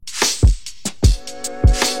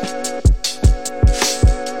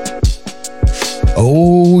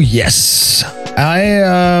Oh, yes.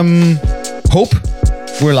 I hope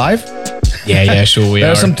we're live. Yeah, sure we are.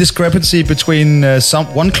 There's some discrepancy between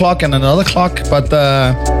one clock and another clock, but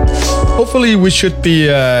hopefully we should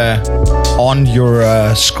be on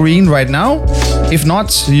your screen right now. If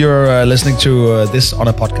not, you're listening to this on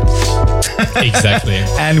a podcast. Exactly.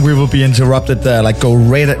 And we will be interrupted, go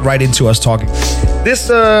right into us talking. This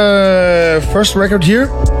first record here,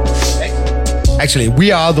 actually,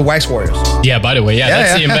 we are the Wax Warriors. Yeah, by the way,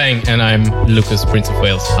 that's Ian Bang, and I'm Lucas, Prince of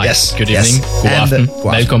Wales. Hi, yes, good evening, god aften,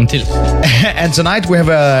 velkommen til. And tonight we have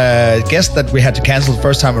a guest that we had to cancel the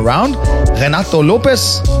first time around, Renato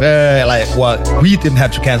Lopez. We didn't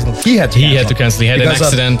have to cancel. He had to cancel. He had an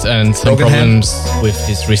accident and some problems with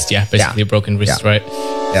his wrist. Yeah, basically a broken wrist, right?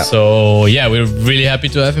 Yeah. So we're really happy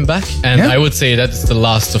to have him back. And I would say that's the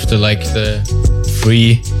last of the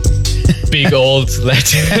three big old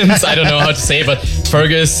legends. I don't know how to say it, but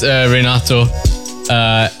Fergus, Renato,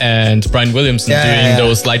 and Brian Williamson doing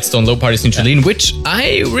those Lightstone Low parties in Traleen, which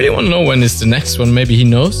I really want to know when is the next one. Maybe he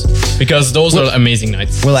knows, because those are amazing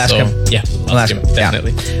nights. We'll ask him. Yeah, we'll ask him,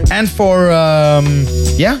 definitely. Yeah. And for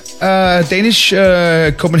Danish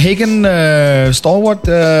Copenhagen stalwart,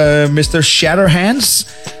 Mr. Shatterhands.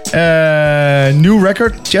 New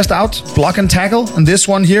record just out, Block and Tackle, and this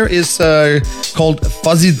one here is called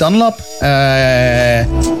Fuzzy Dunlop.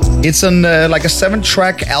 It's a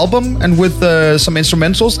 7-track album, and with some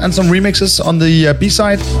instrumentals and some remixes on the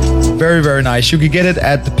B-side. Very, very nice. You can get it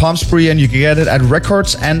at the Palm Spree, and you can get it at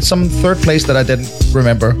Records and some third place that I didn't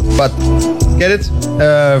remember, but get it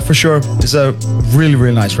for sure. It's a really,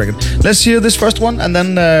 really nice record. Let's hear this first one, and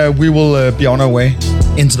then we will be on our way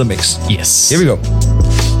into the mix. Yes. Here we go.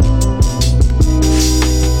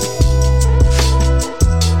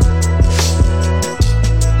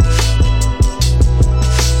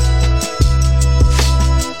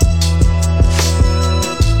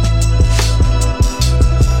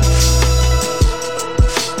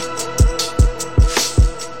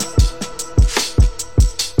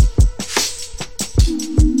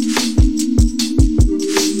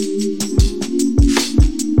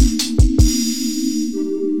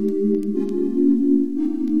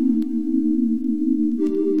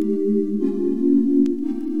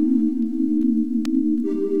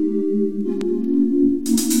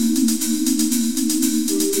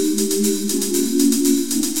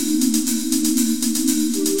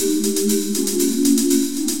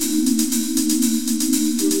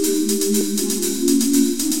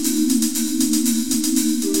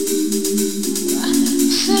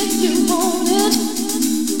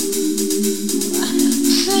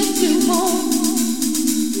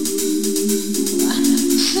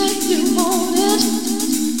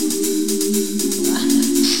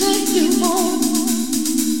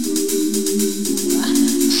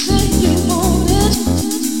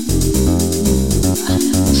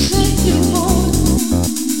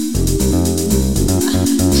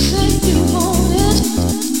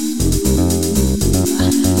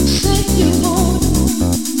 You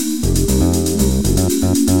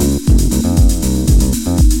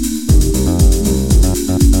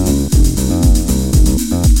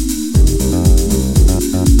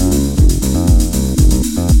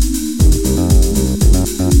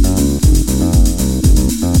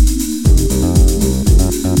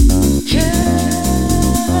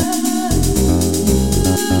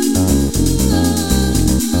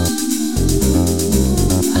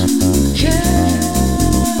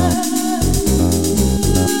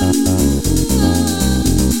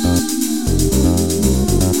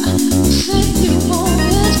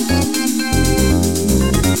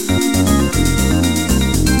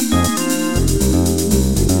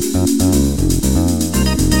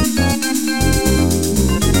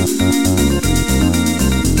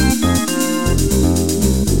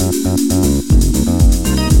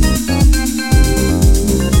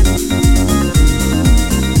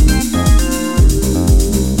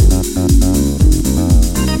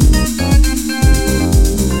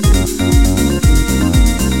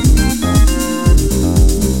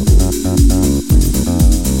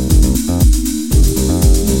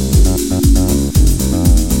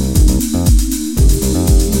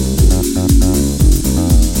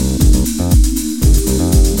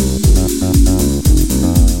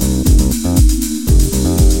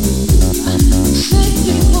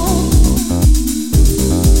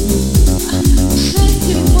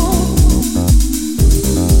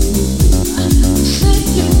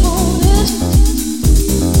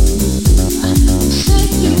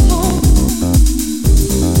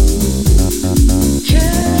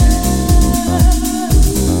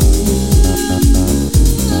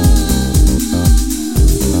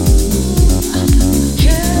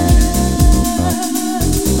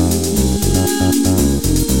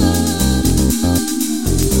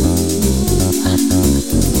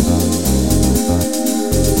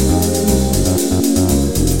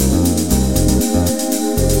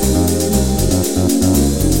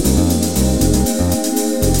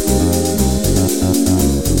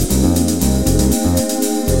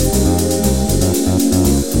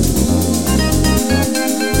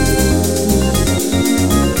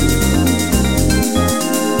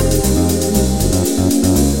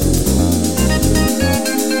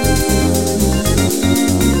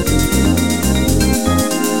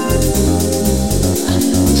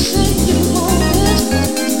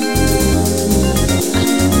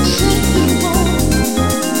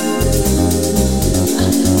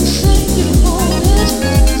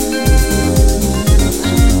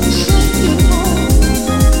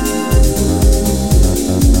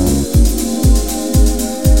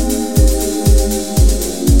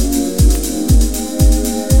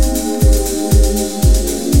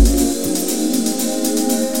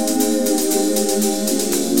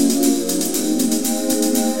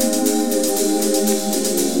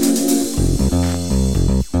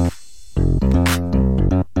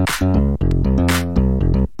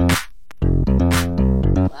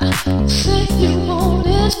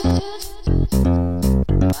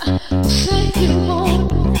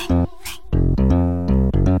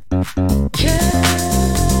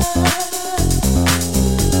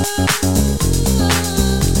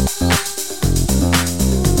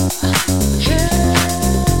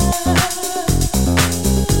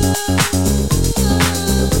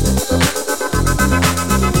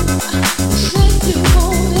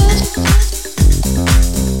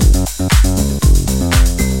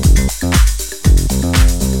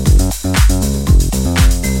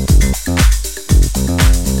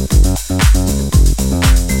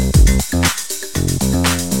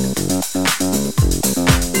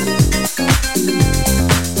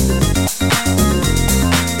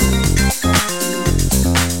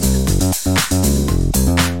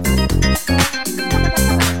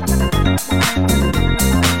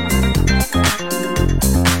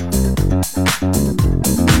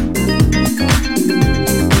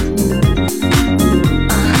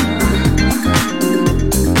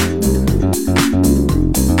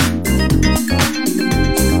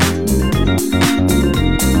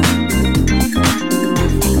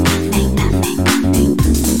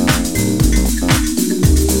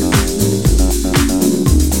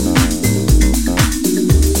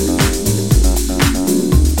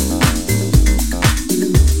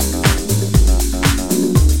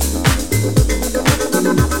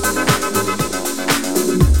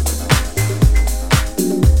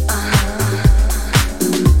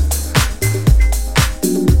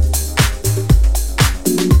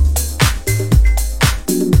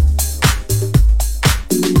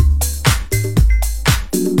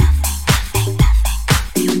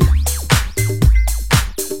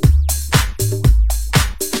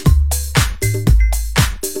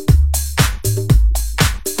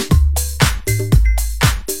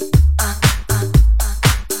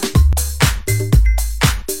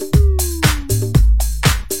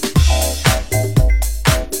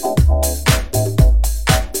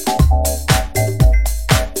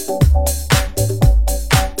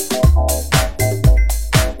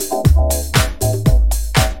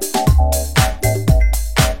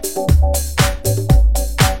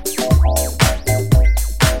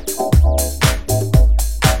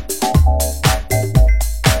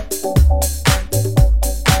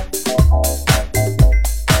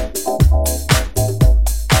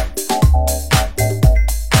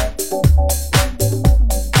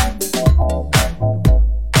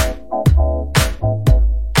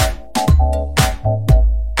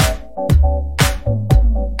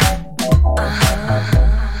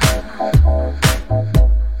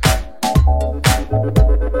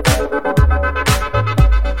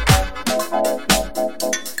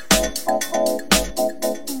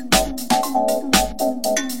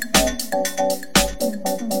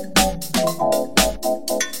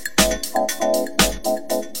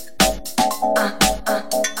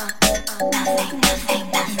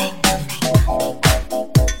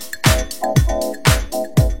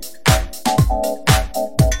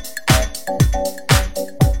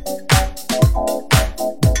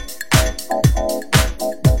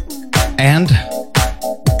band.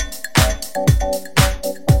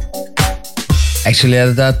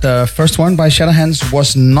 Actually, that first one by Shatterhands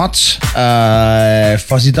was not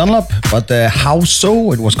Fuzzy Dunlop, but How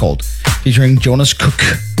So it was called, featuring Jonas Cook.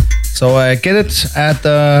 So get it at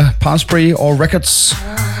Palm Spree or Records.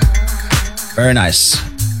 Very nice.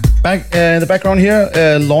 Back in the background here,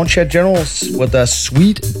 Launchhead Generals with a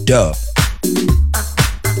sweet dub.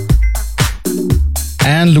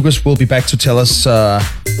 And Lucas will be back to tell us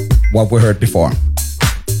what we heard before.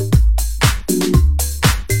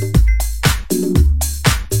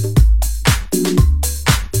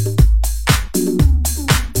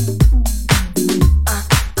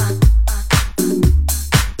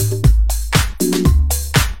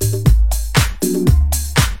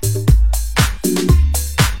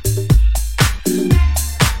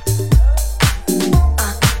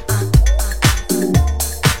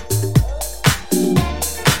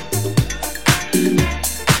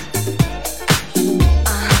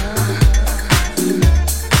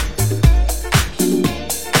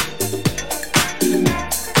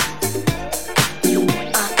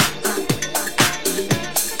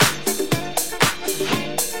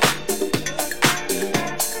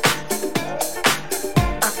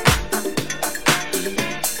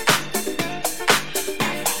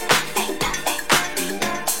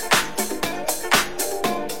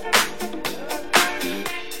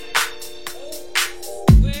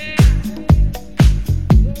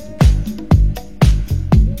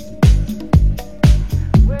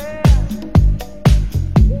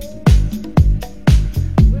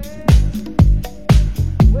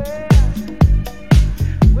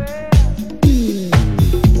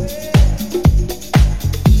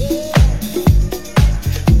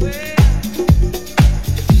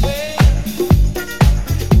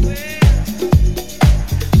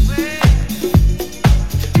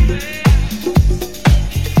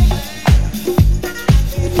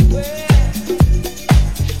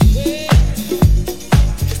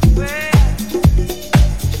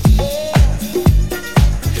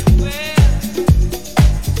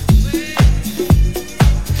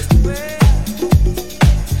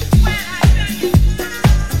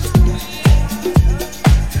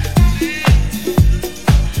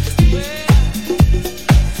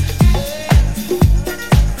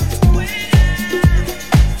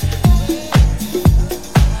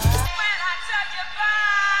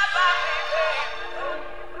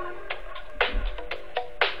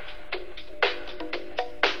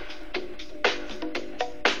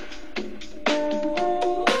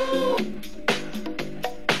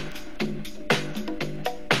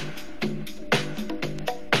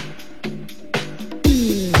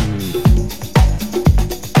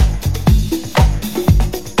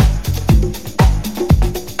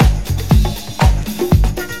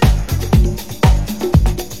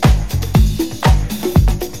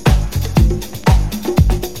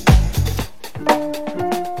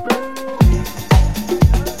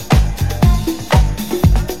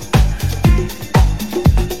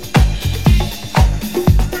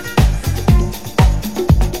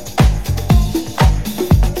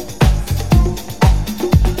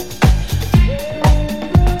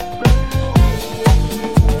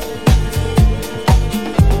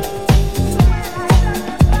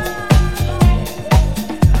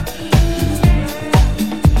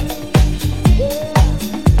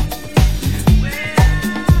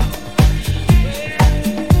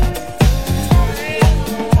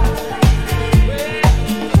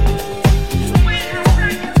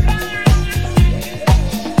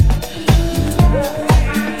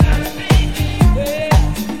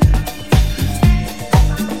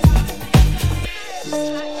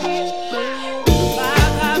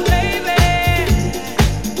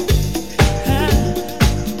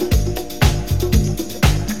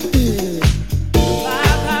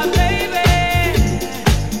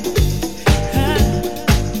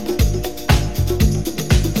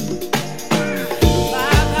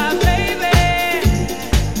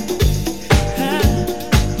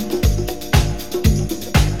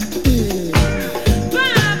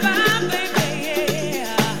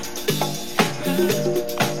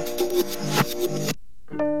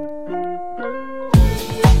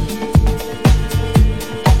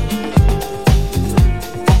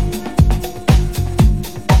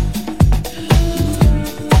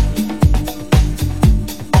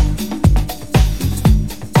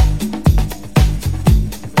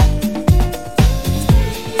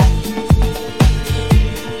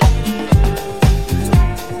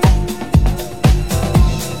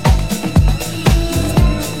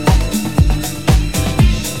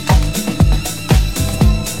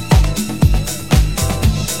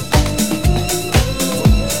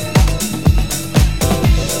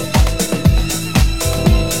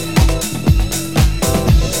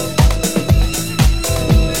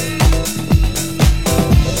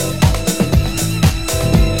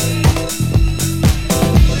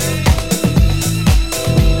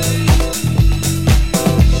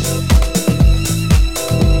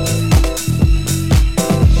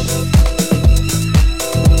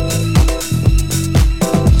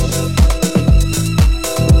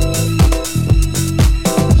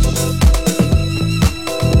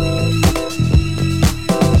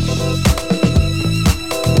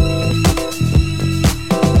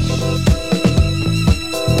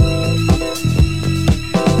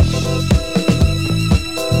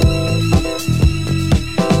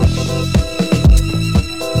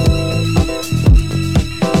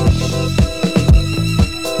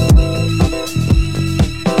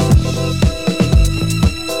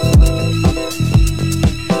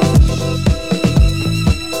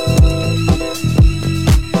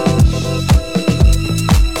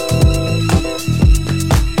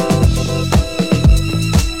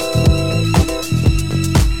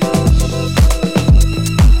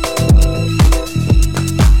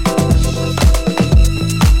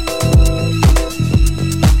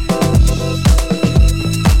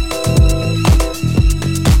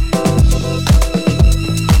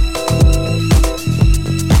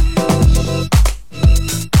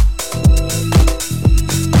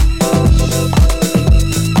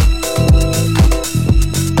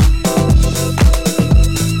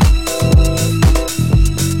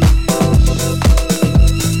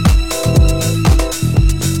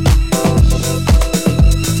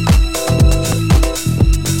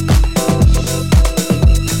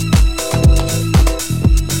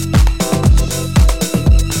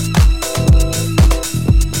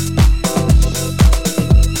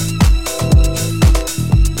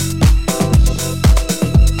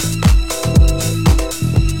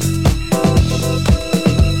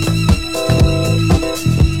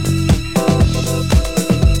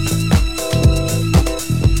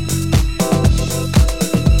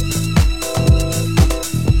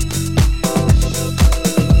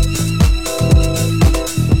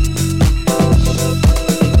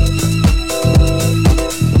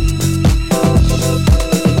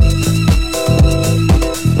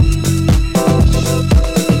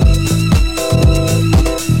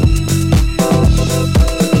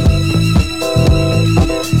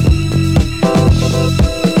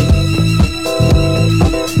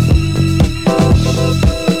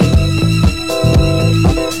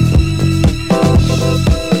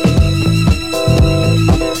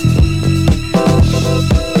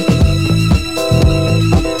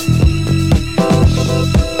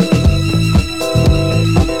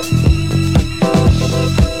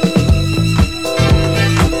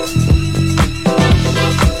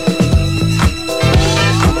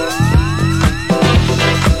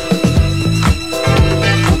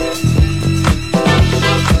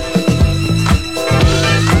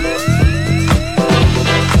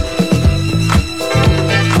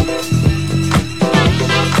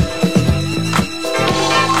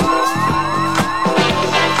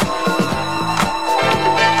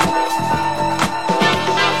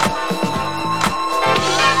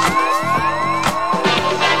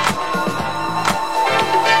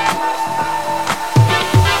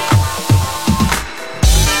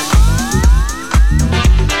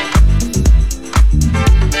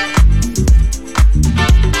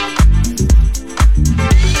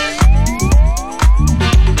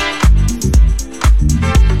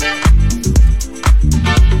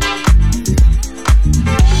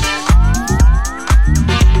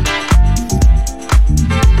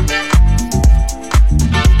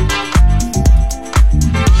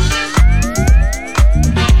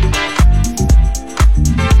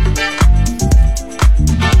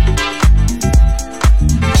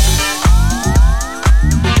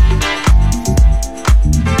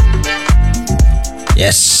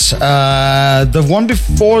 The one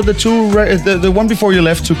before the one before you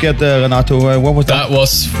left to get Renato, what was that? That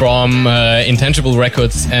was from Intangible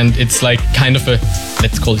Records, and it's like kind of a,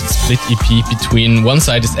 let's call it split EP between one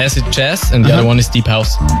side is acid jazz and the other one is deep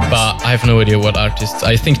house. But I have no idea what artists.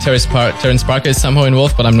 I think Terrence Parker is somehow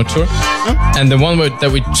involved, but I'm not sure. And the one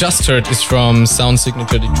that we just heard is from Sound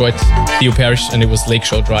Signature Detroit, Theo Parrish, and it was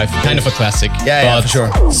Lakeshore Drive. Kind of a classic. Yeah, for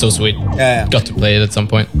sure. So sweet. Yeah. Got to play it at some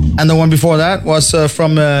point. And the one before that was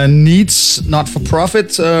from Needs Not For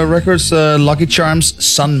Profit Records, Lucky Charms,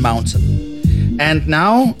 Sun Mountain. And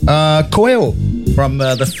now Coeo from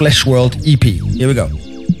the Flesh World EP. Here we go.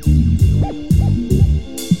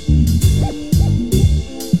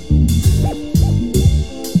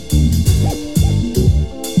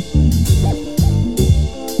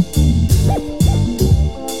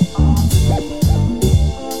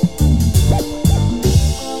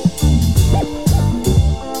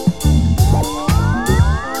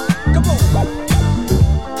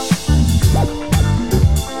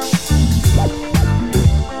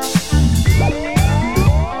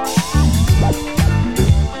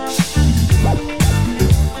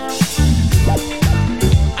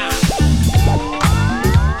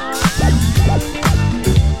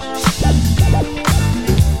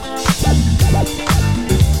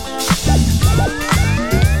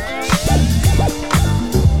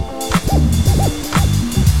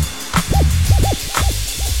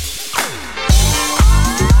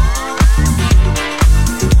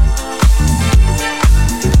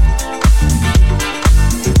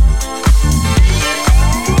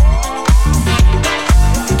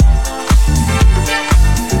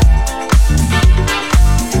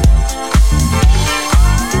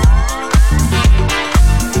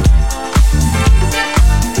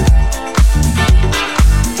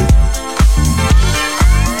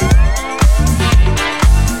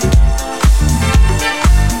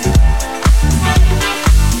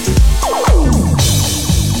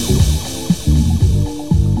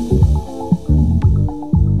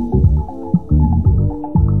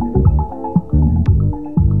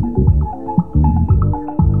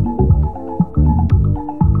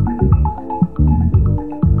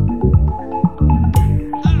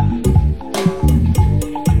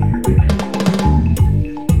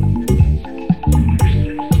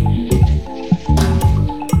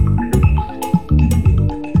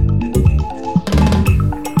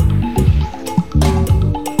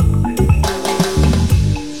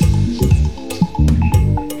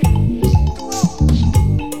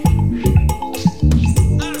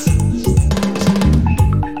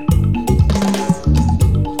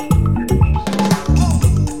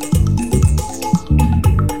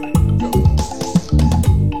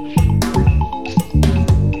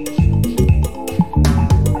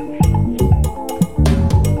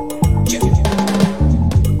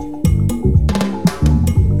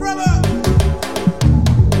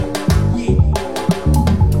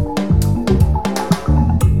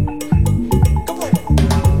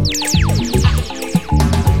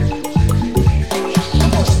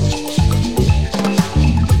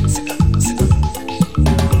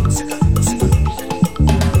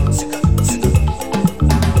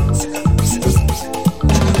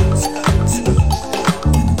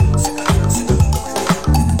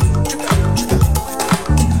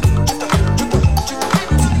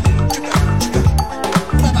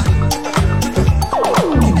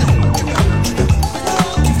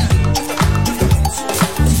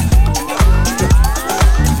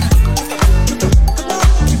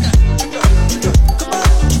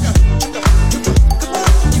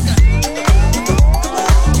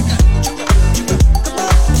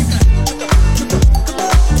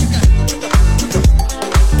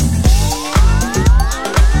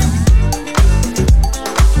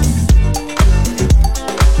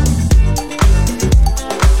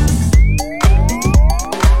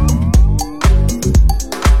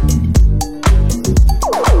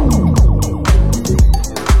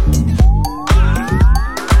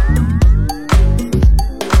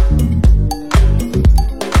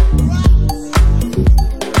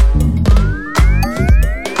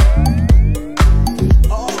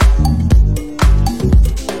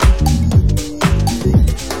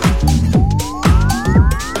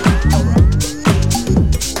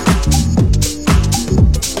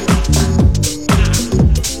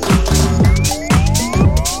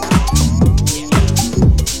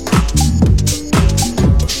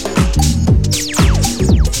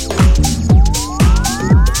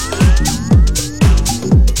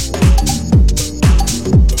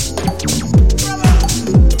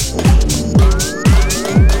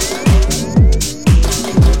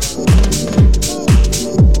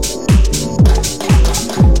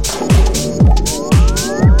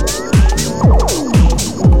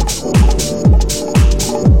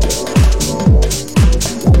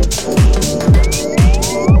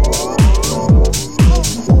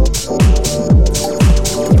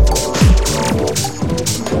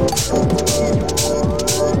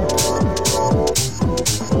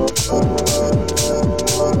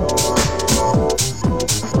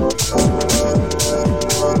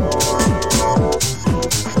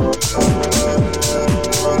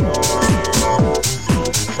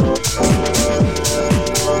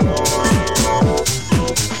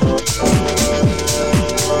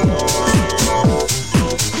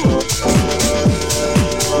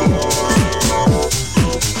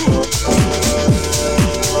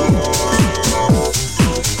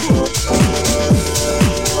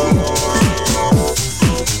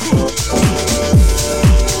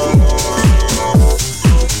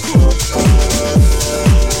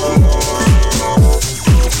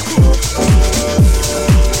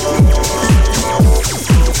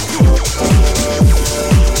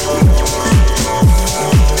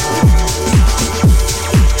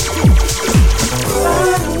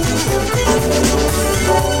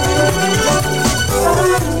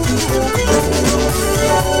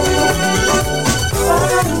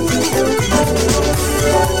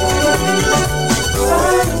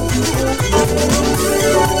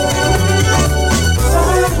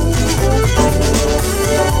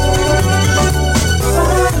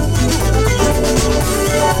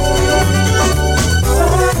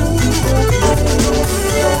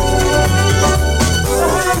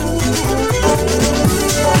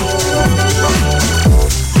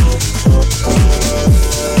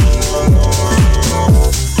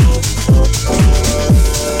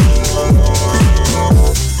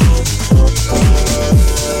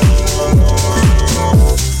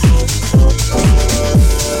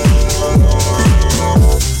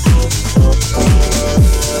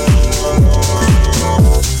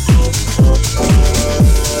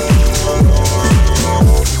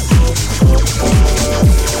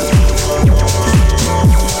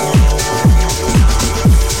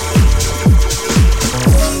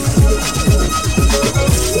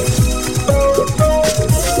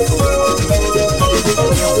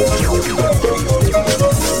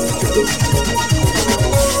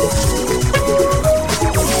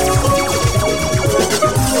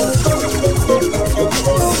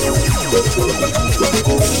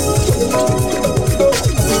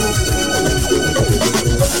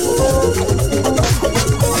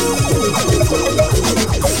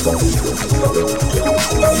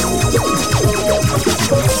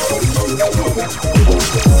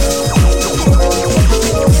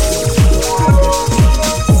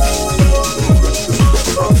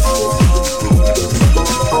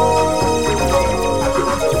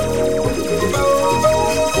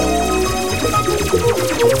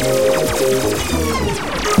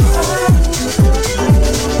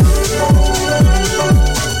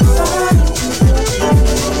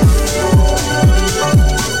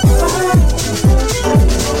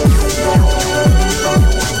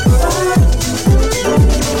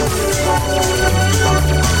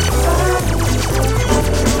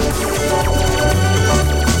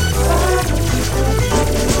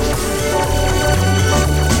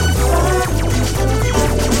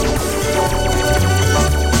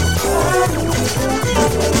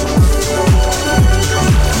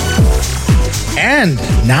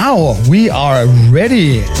 now we are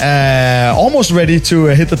ready, almost ready to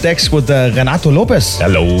hit the decks with Renato Lopez.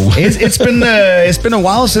 Hello. It's been a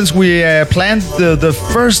while since we planned the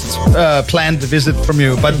first planned visit from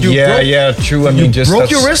you, but you true. I mean, just broke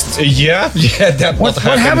your wrist. That what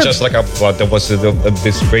happened. Just like there was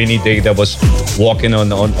this rainy day that was walking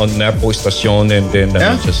on Airport Station, and then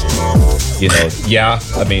just.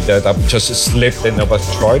 I mean that I just slipped and I was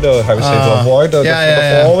trying to avoid the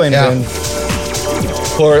fall, and then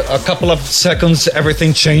for a couple of seconds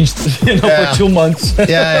everything changed. For 2 months.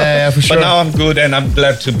 For sure. But now I'm good and I'm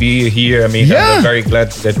glad to be here. I mean, I'm very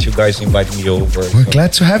glad that you guys invited me over. We're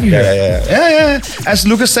glad to have you here. Yeah. As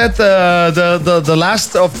Lucas said, the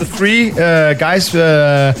last of the three guys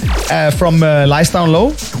from Lies Down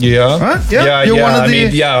Low. Yeah. Huh? Yeah. You're one of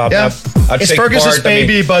the. It's Fergus's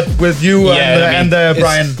baby, but with you and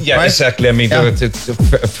Brian. Yeah, right? Exactly. I mean,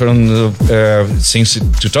 since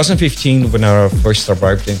 2015, when I first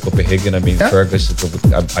arrived in Copenhagen, I mean, Fergus,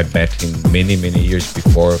 I met him many years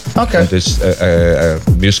before. Okay. In this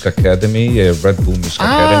music academy, Red Bull Music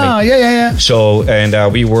Academy. Yeah. So, and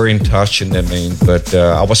we were in touch, and I mean, but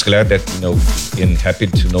I was glad that and happy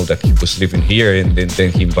to know that he was living here, and then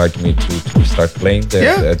he invited me to start playing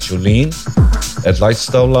at Jolene. At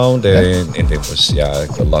Lifestyle Lounge, and it was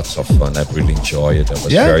lots of fun. I really enjoyed it. I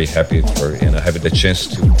was very happy for having the chance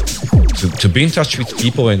to be in touch with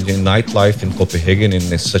people in nightlife in Copenhagen, and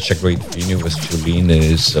it's such a great venue as Jolene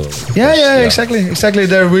is. So exactly.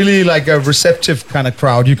 They're really like a receptive kind of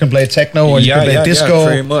crowd. You can play techno or you can play disco. Yeah,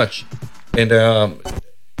 very much. And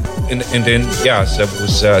then so it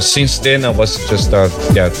was since then I was just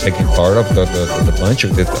taking part of the bunch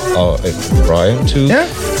with Brian too.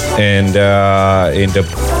 And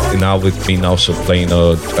now we've been also playing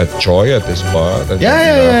at Joy at this bar.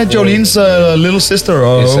 Jolene's little sister,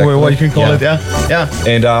 or what you can call it.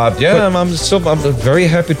 And I'm very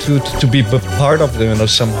happy to be part of the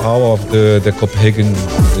somehow of the Copenhagen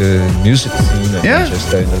music scene. And just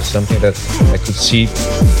something that I could see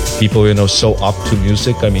people so up to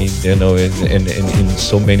music. I mean, in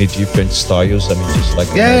so many different styles. I mean, just like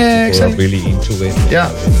people are really into it.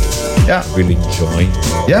 Really enjoying.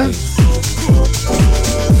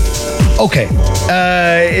 Okay,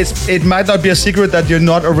 it might not be a secret that you're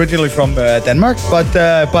not originally from Denmark, but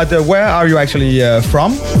where are you actually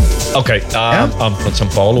from? Okay, I'm from São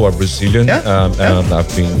Paulo. I'm Brazilian.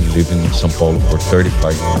 I've been living in São Paulo for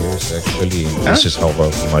 35 years, actually. And this is how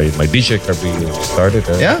my DJ career started,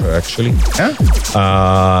 actually.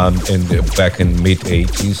 And back in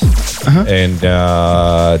mid-80s. And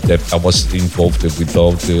that I was involved with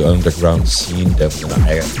all the underground scene. That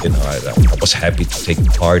I was happy to take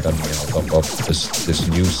part of this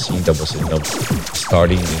new scene that was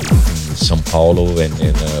starting in São Paulo, and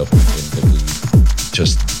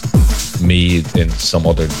just me and some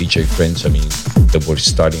other DJ friends, I mean, that were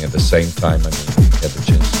starting at the same time. I mean, we had the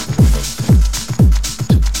chance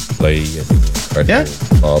to play in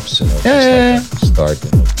clubs, start,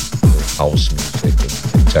 house music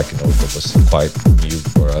and techno. That was quite new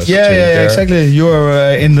for us. Exactly. You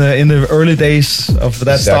were in the early days of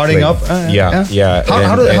that starting up.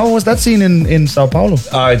 How was that scene in Sao Paulo?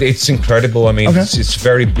 It's incredible. I mean, it's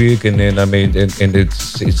very big, and then I mean, and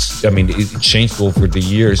it's I mean, it changed over the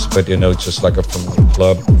years, but just like from the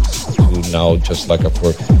club to now, just like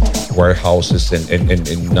for warehouses,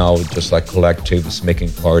 and now just like collectives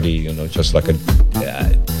making party. Just like a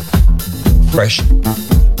fresh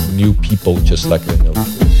new people, just like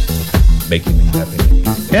making it happen.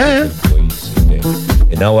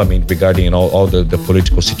 And now, I mean, regarding all the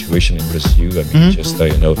political situation in Brazil, I mean, just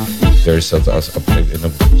there's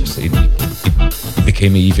it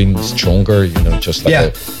became even stronger. Just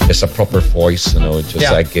like as a proper voice,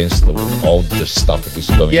 just against all the stuff that is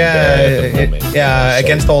going there at the moment.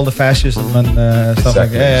 Against all the fascism and stuff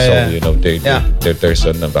like that. So there's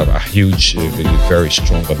a huge, very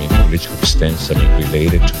strong, I mean, political stance, I mean,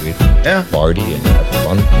 related to it. Party and have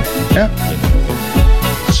fun.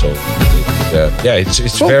 So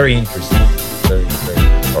it's cool. Very interesting. Very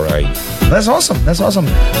all right. That's awesome.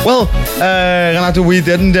 Well, Renato, we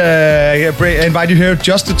didn't invite you here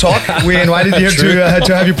just to talk. We invited you here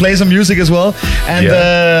to have you play some music as well. And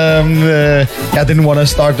I didn't want to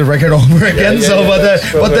start the record over again.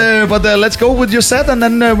 But let's go with your set, and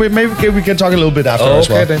then maybe we can talk a little bit after as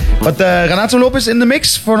well. Then. But Renato Lopez in the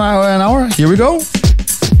mix for now an hour. Here we go.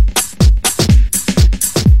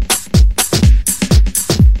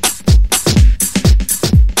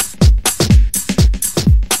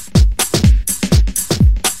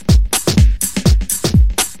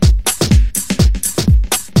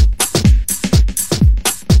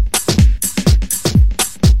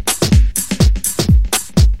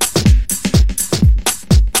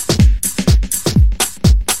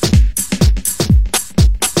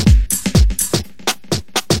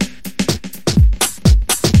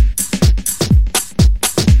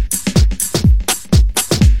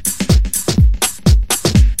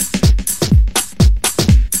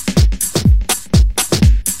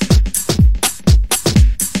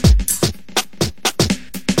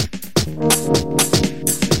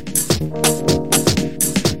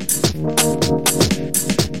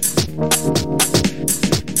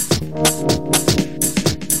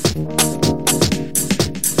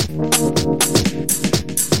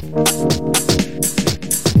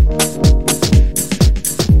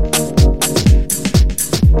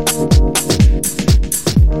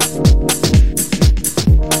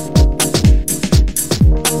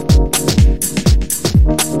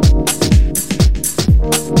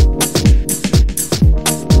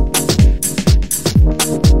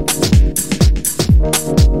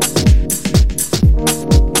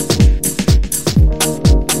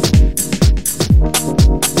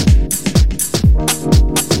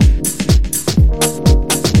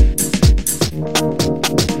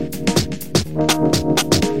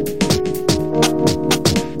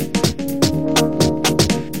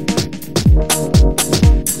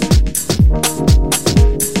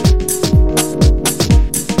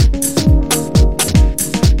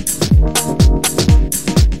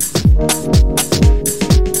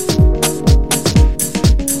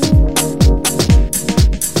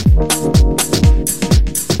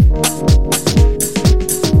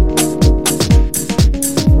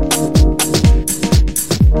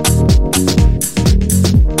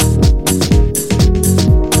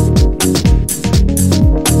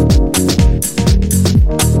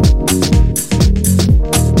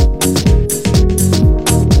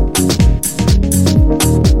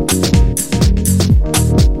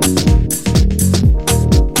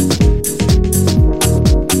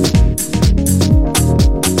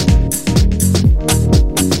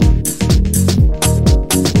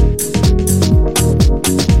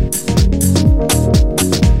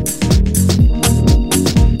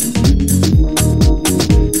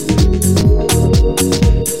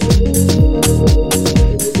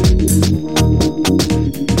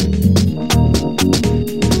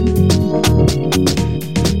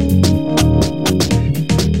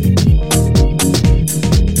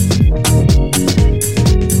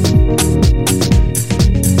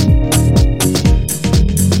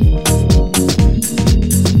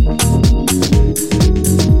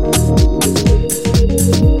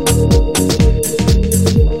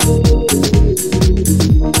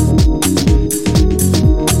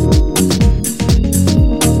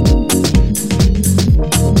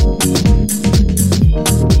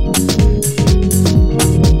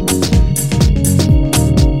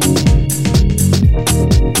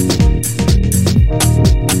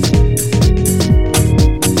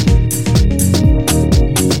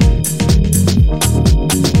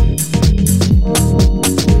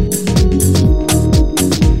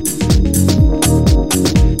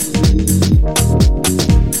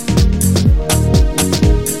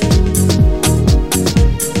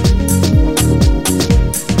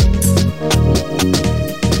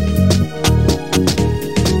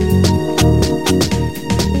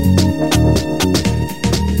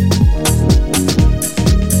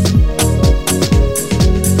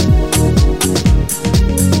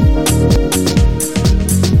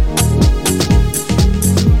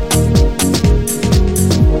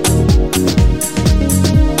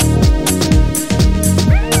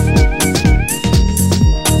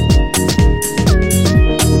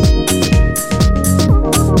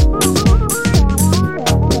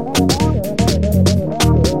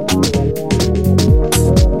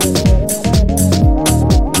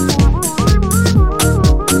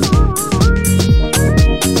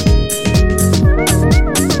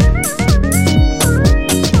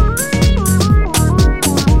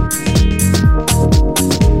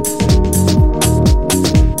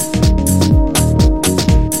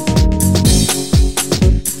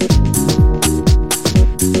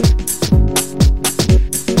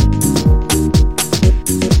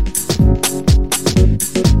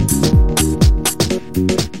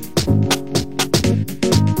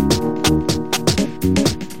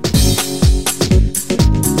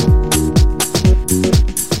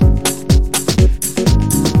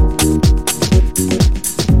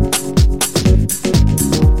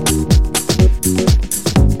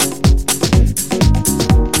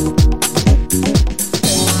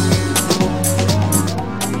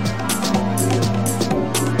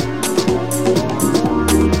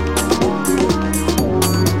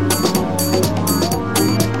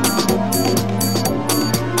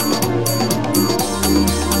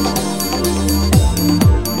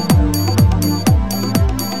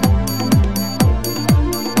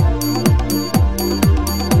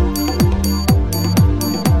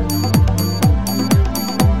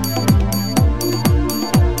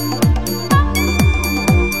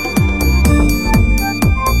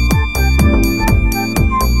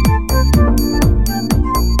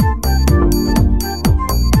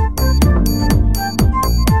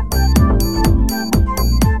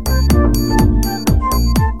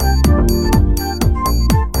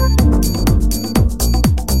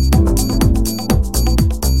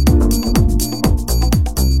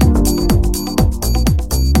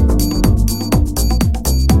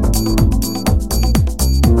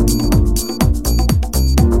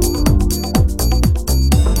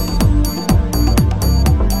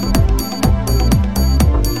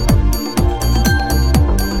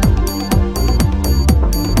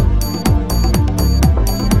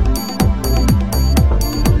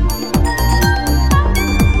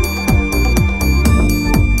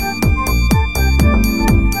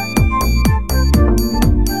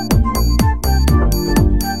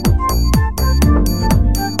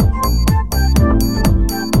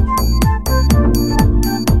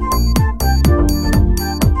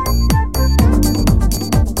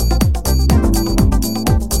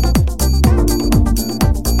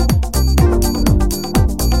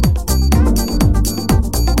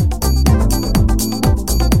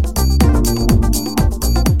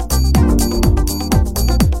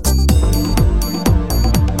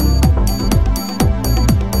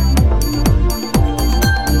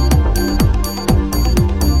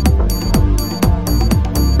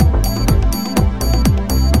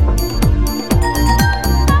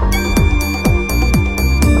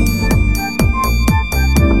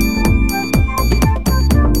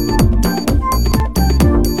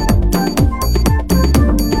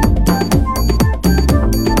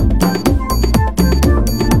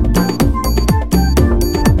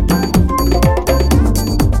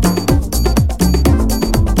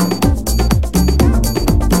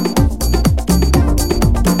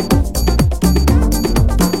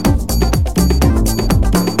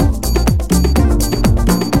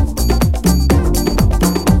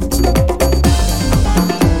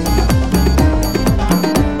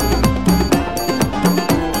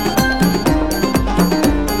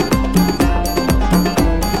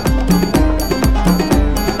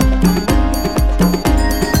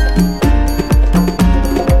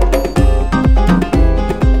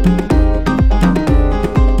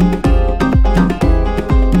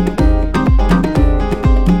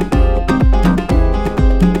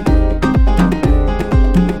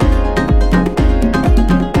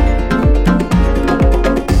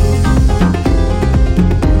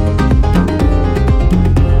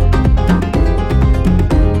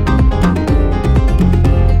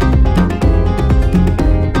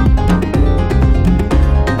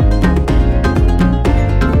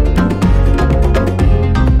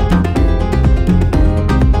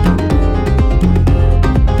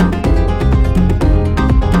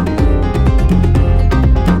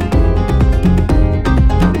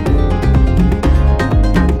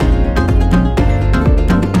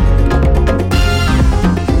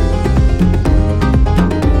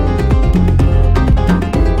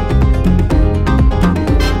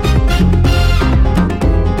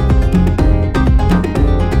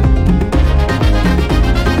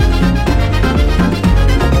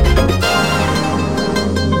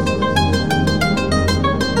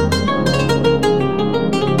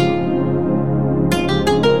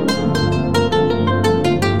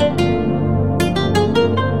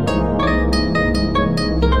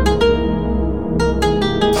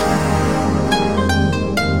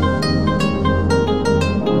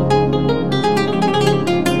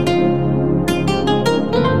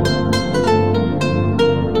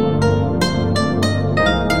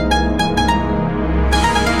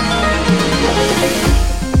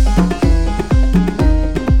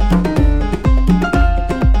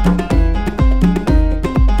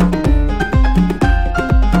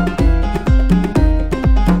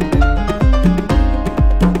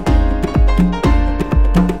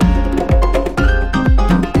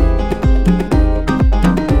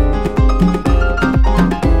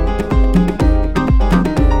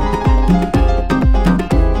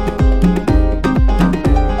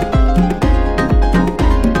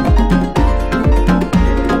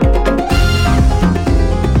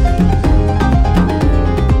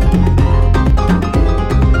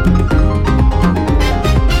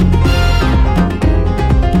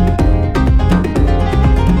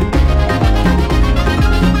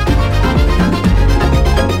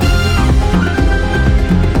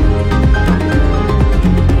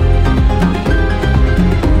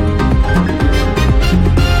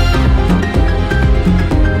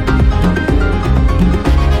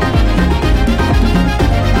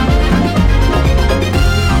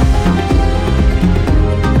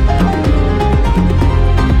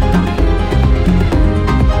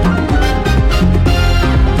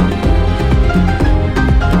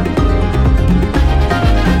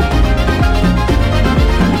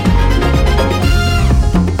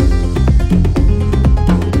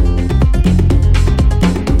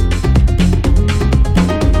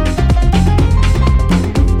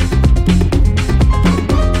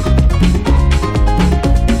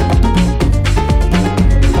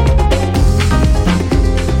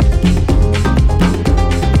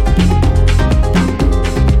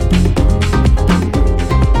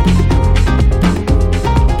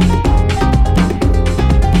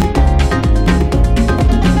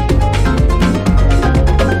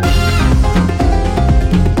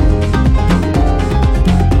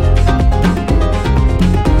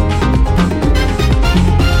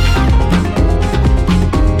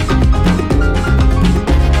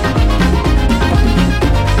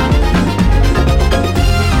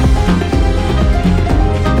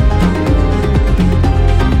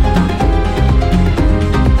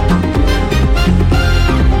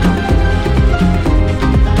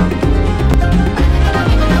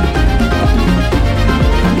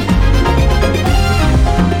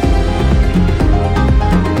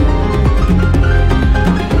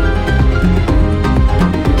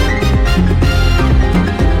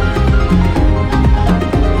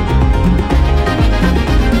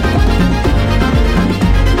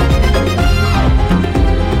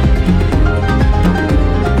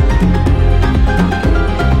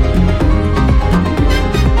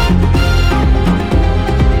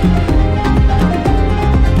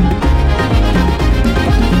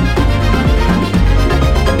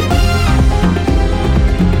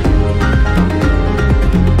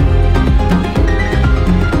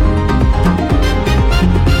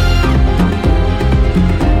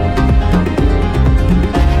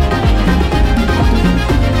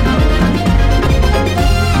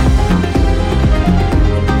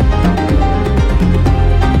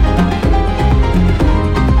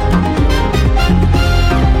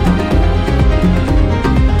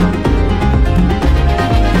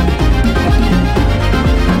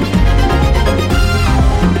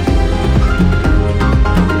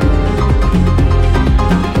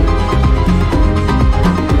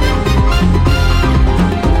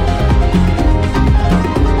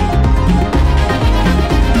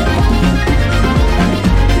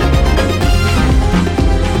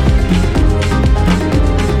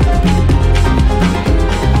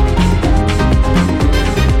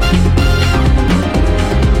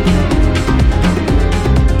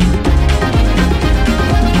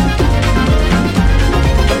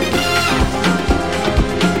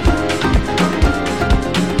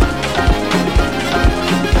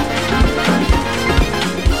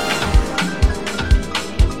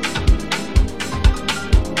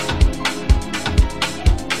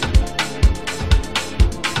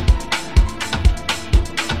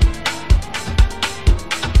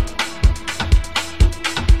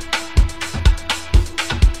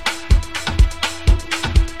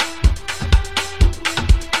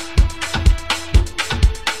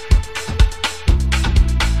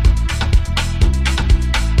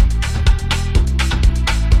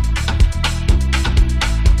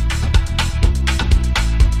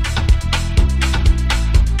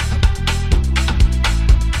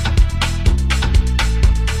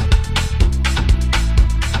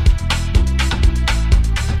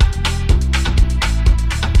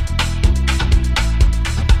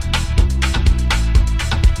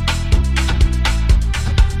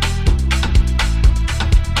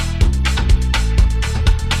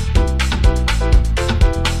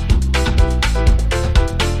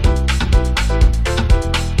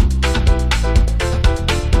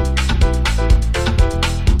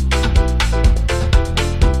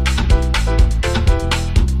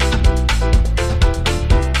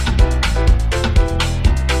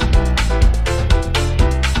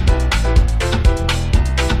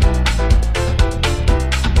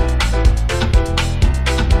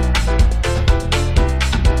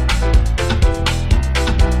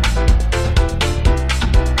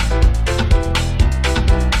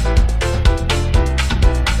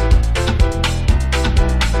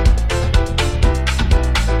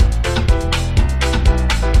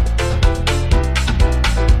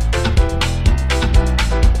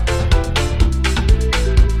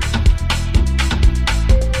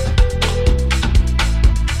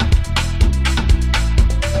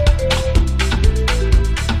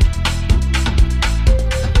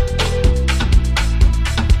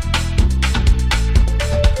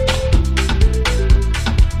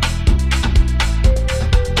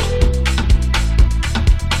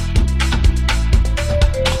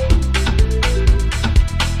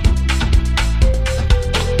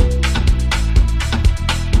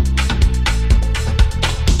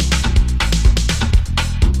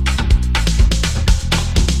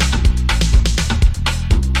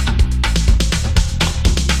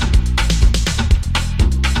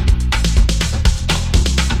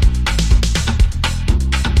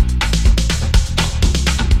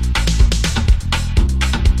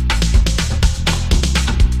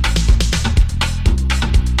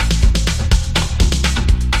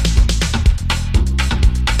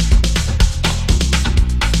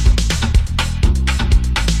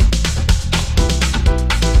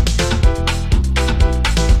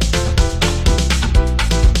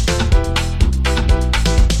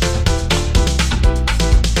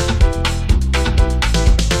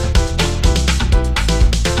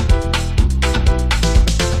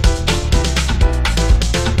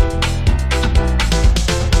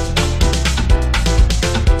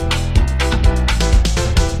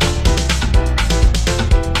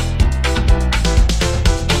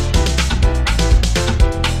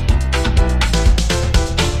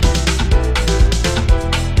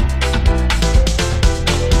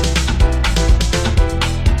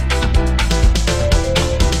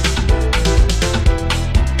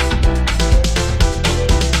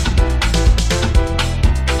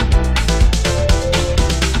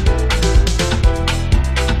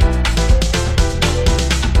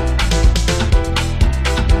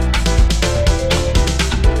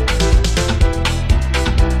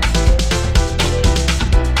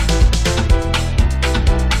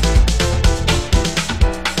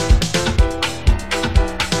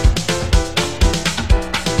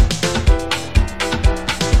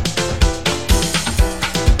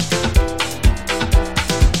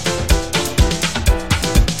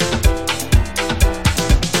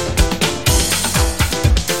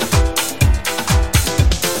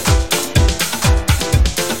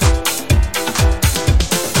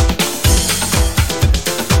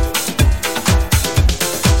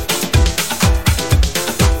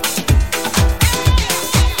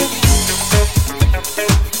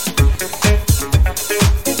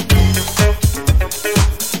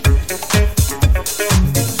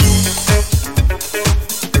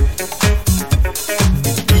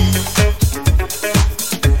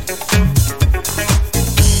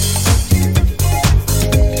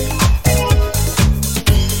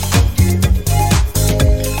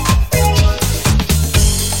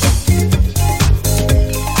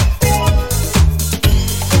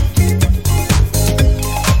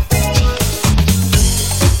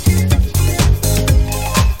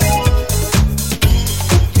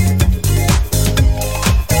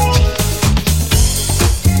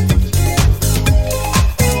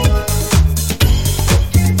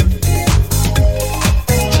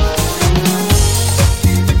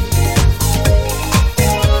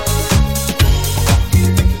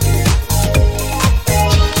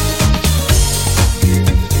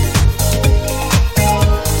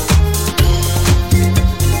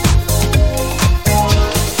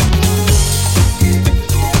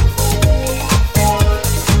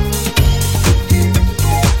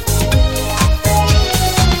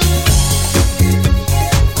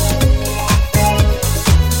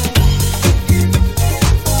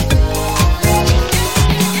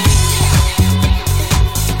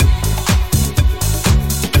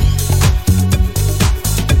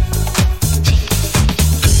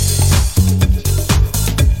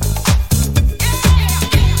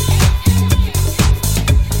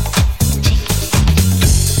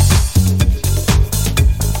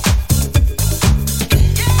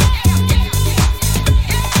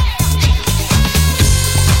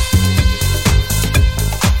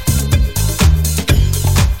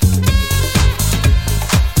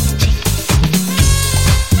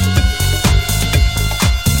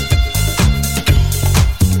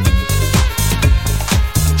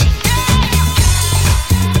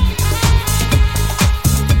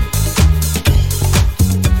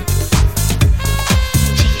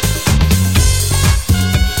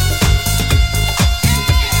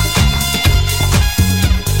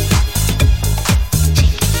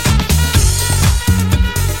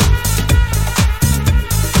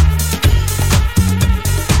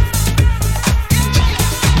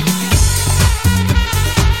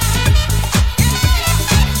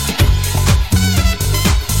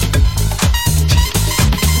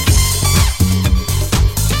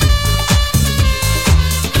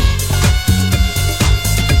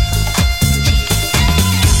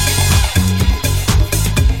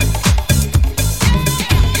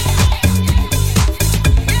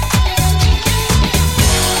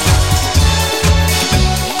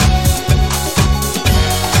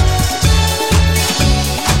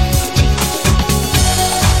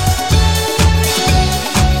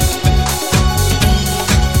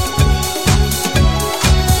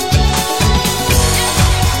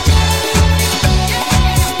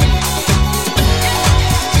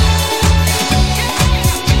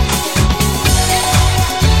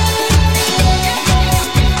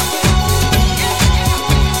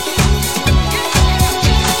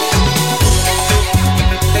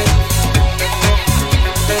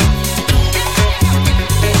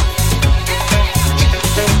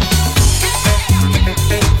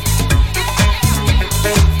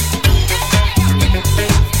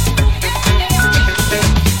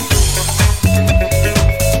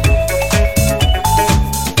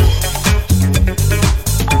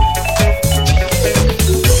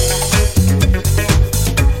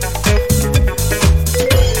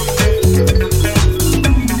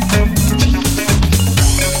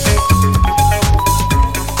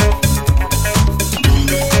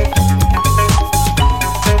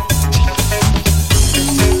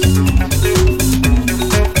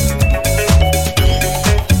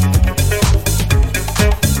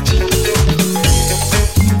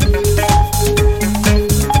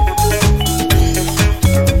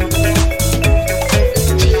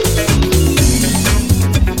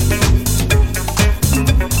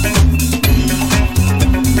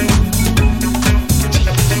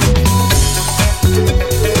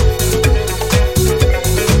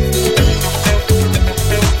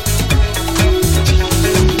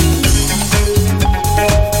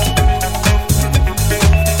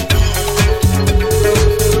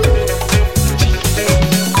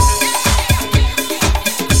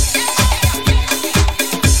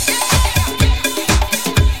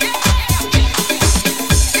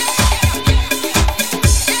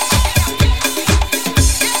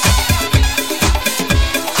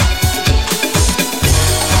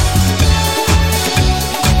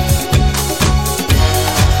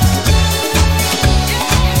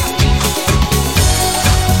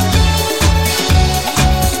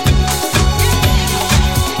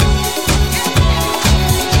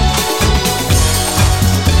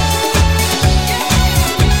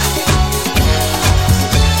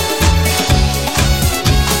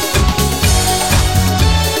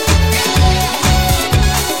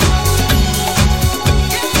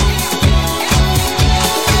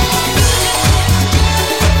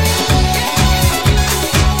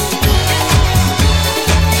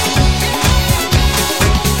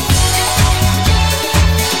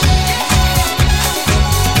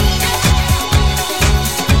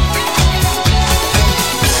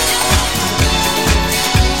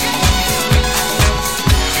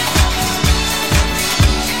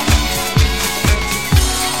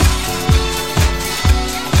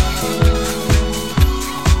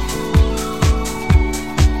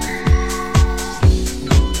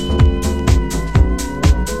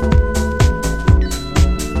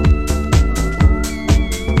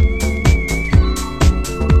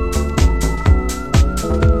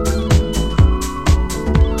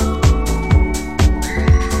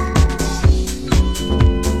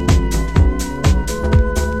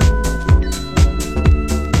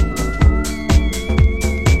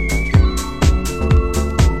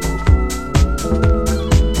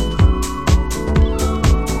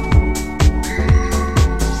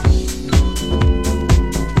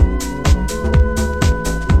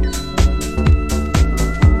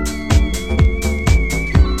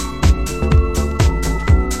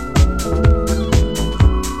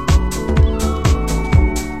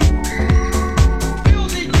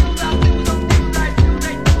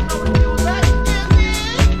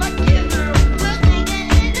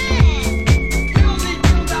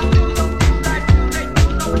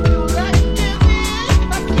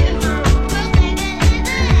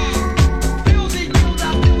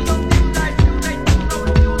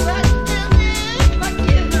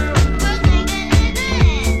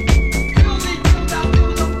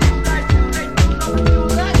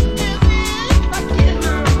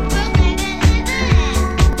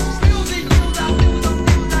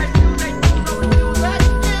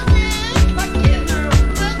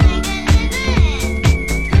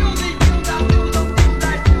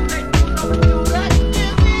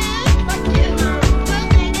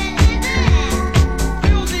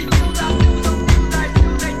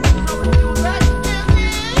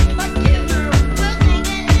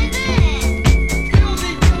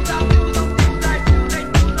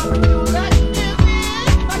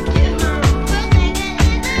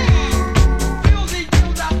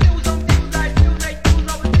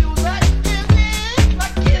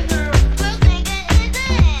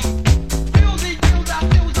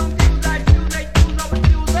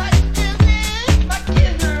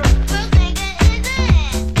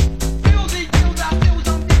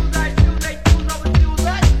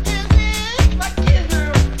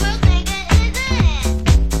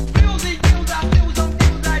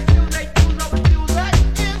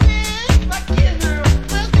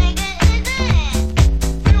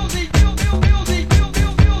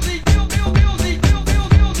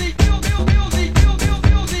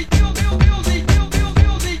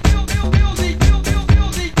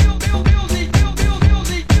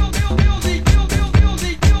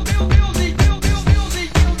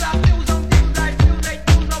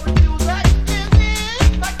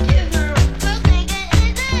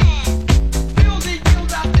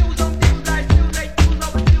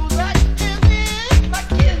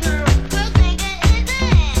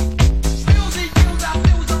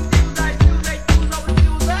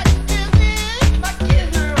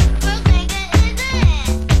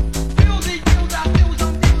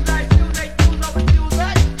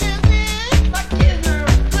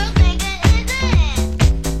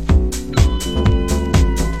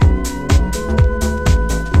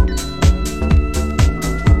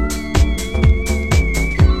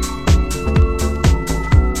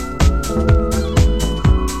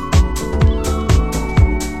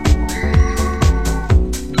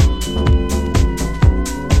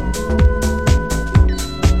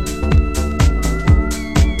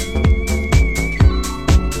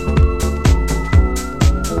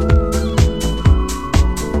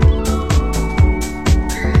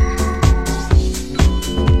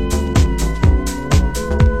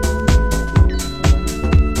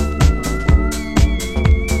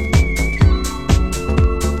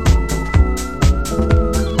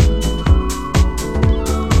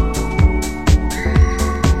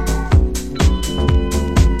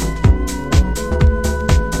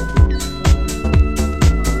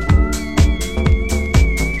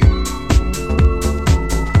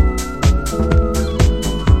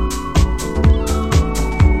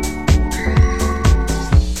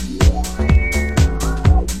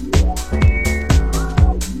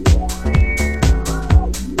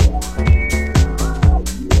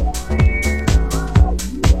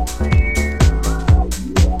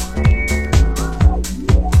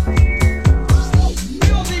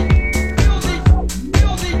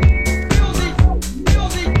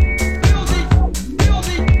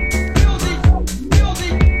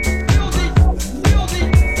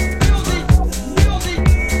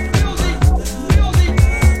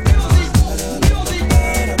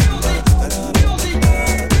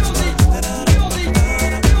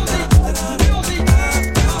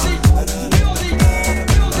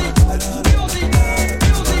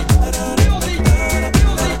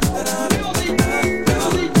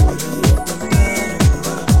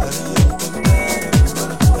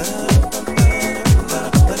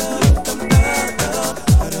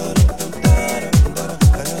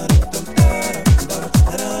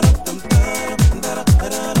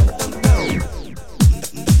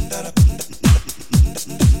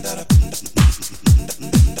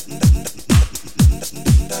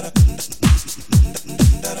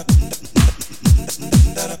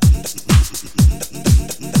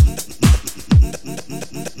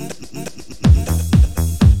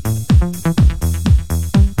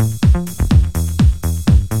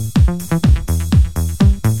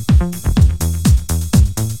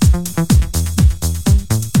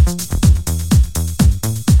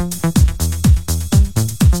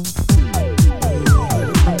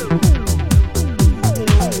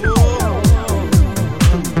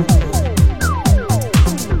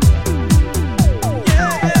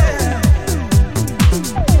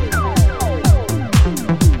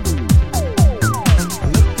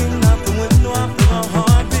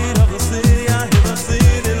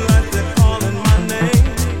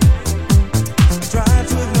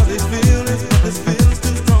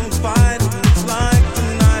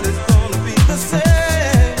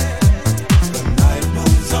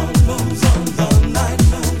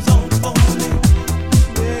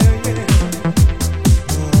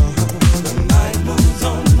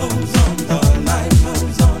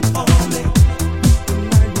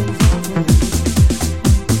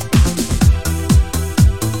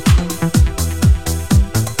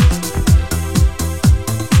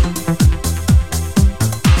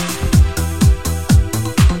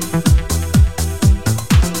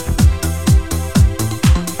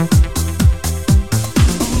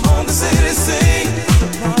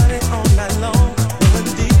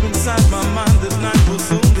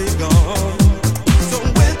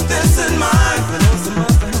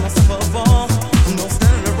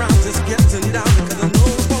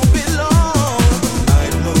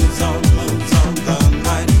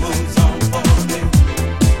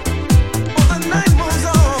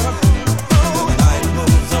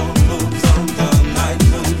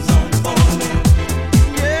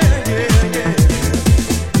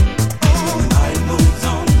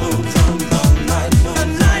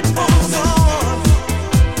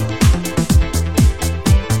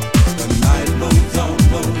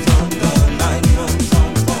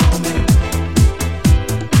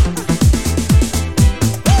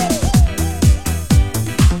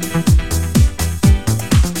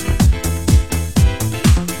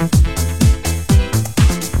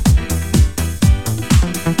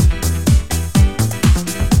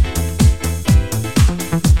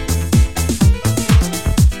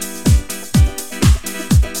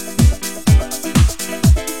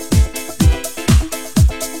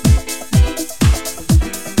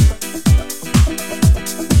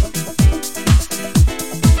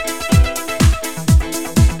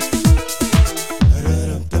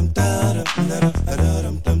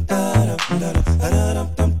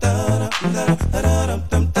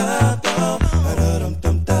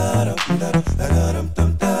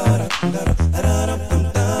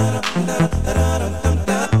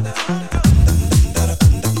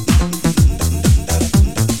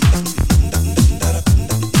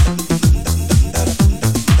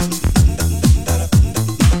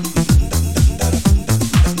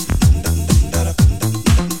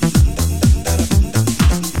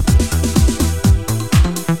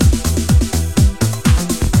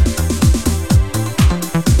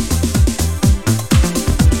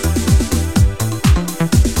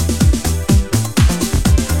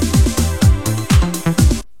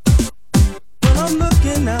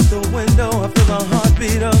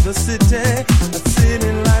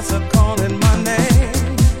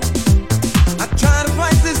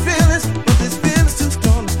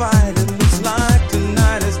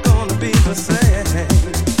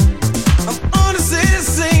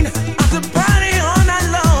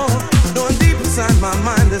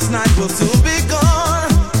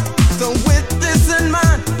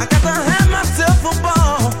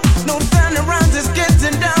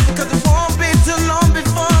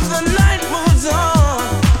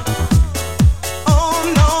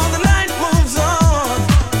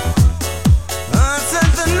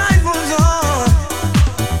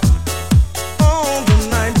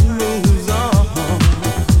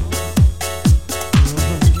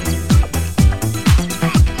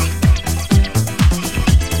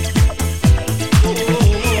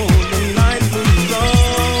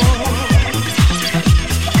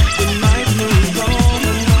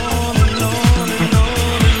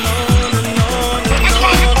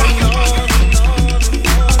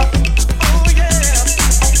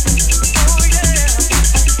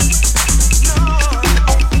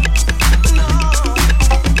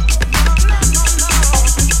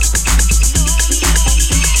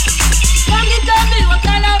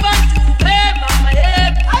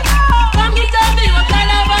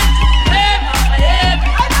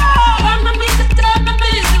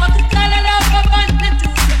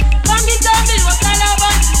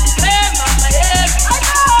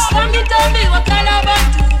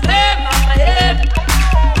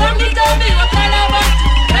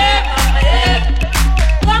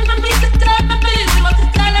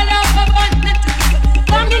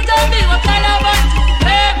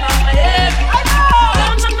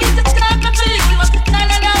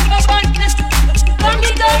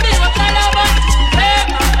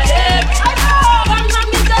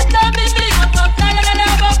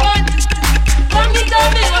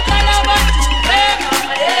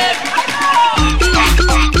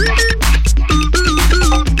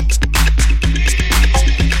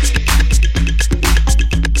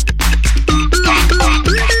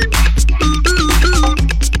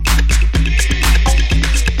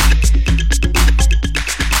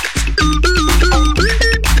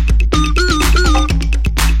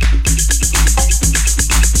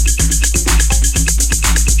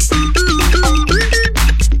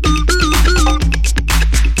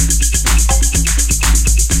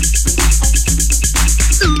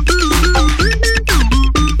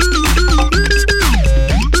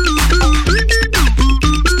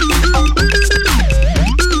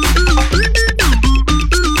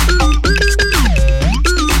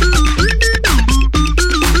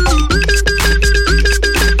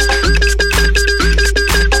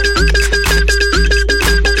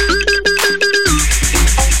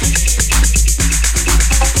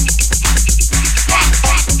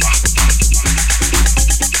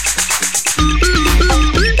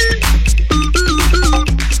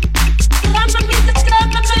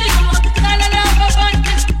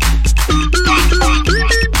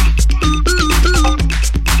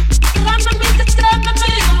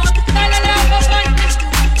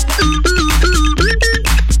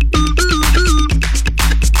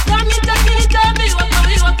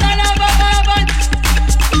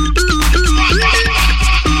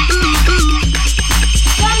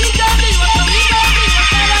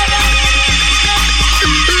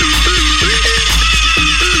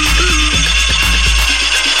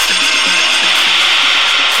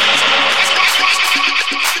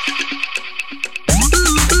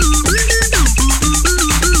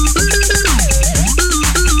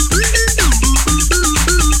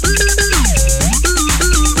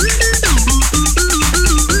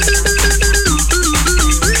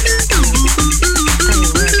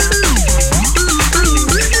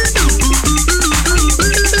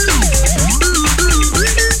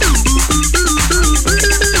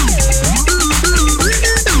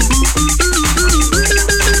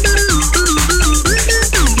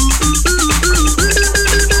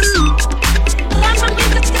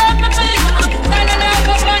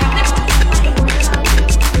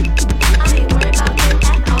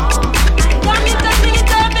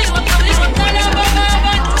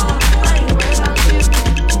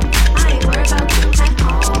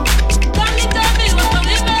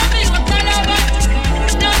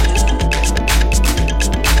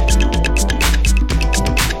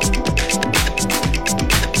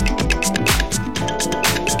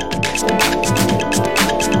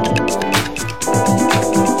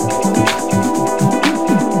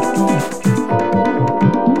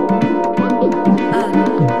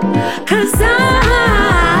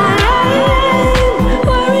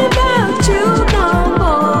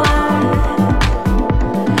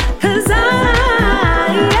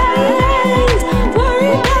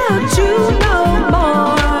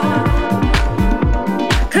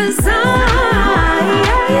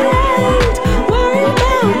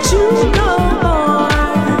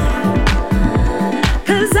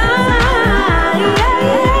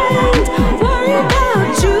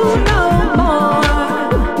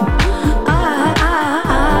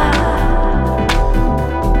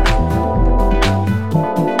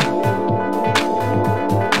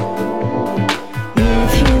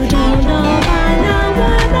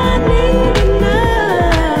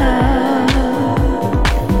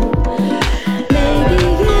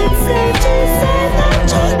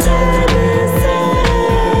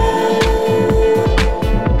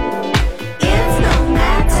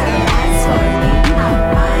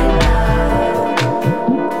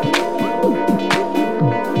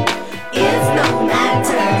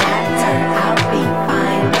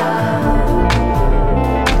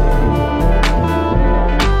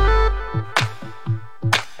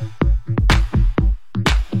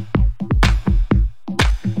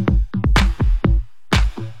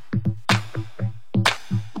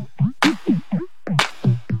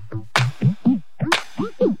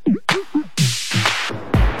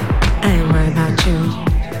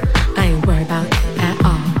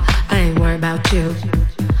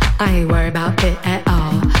 I ain't worried about it at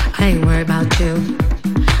all. I ain't worried about you.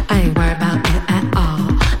 I ain't worried about it at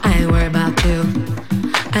all. I ain't worried about you.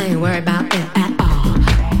 I ain't worried about it at all.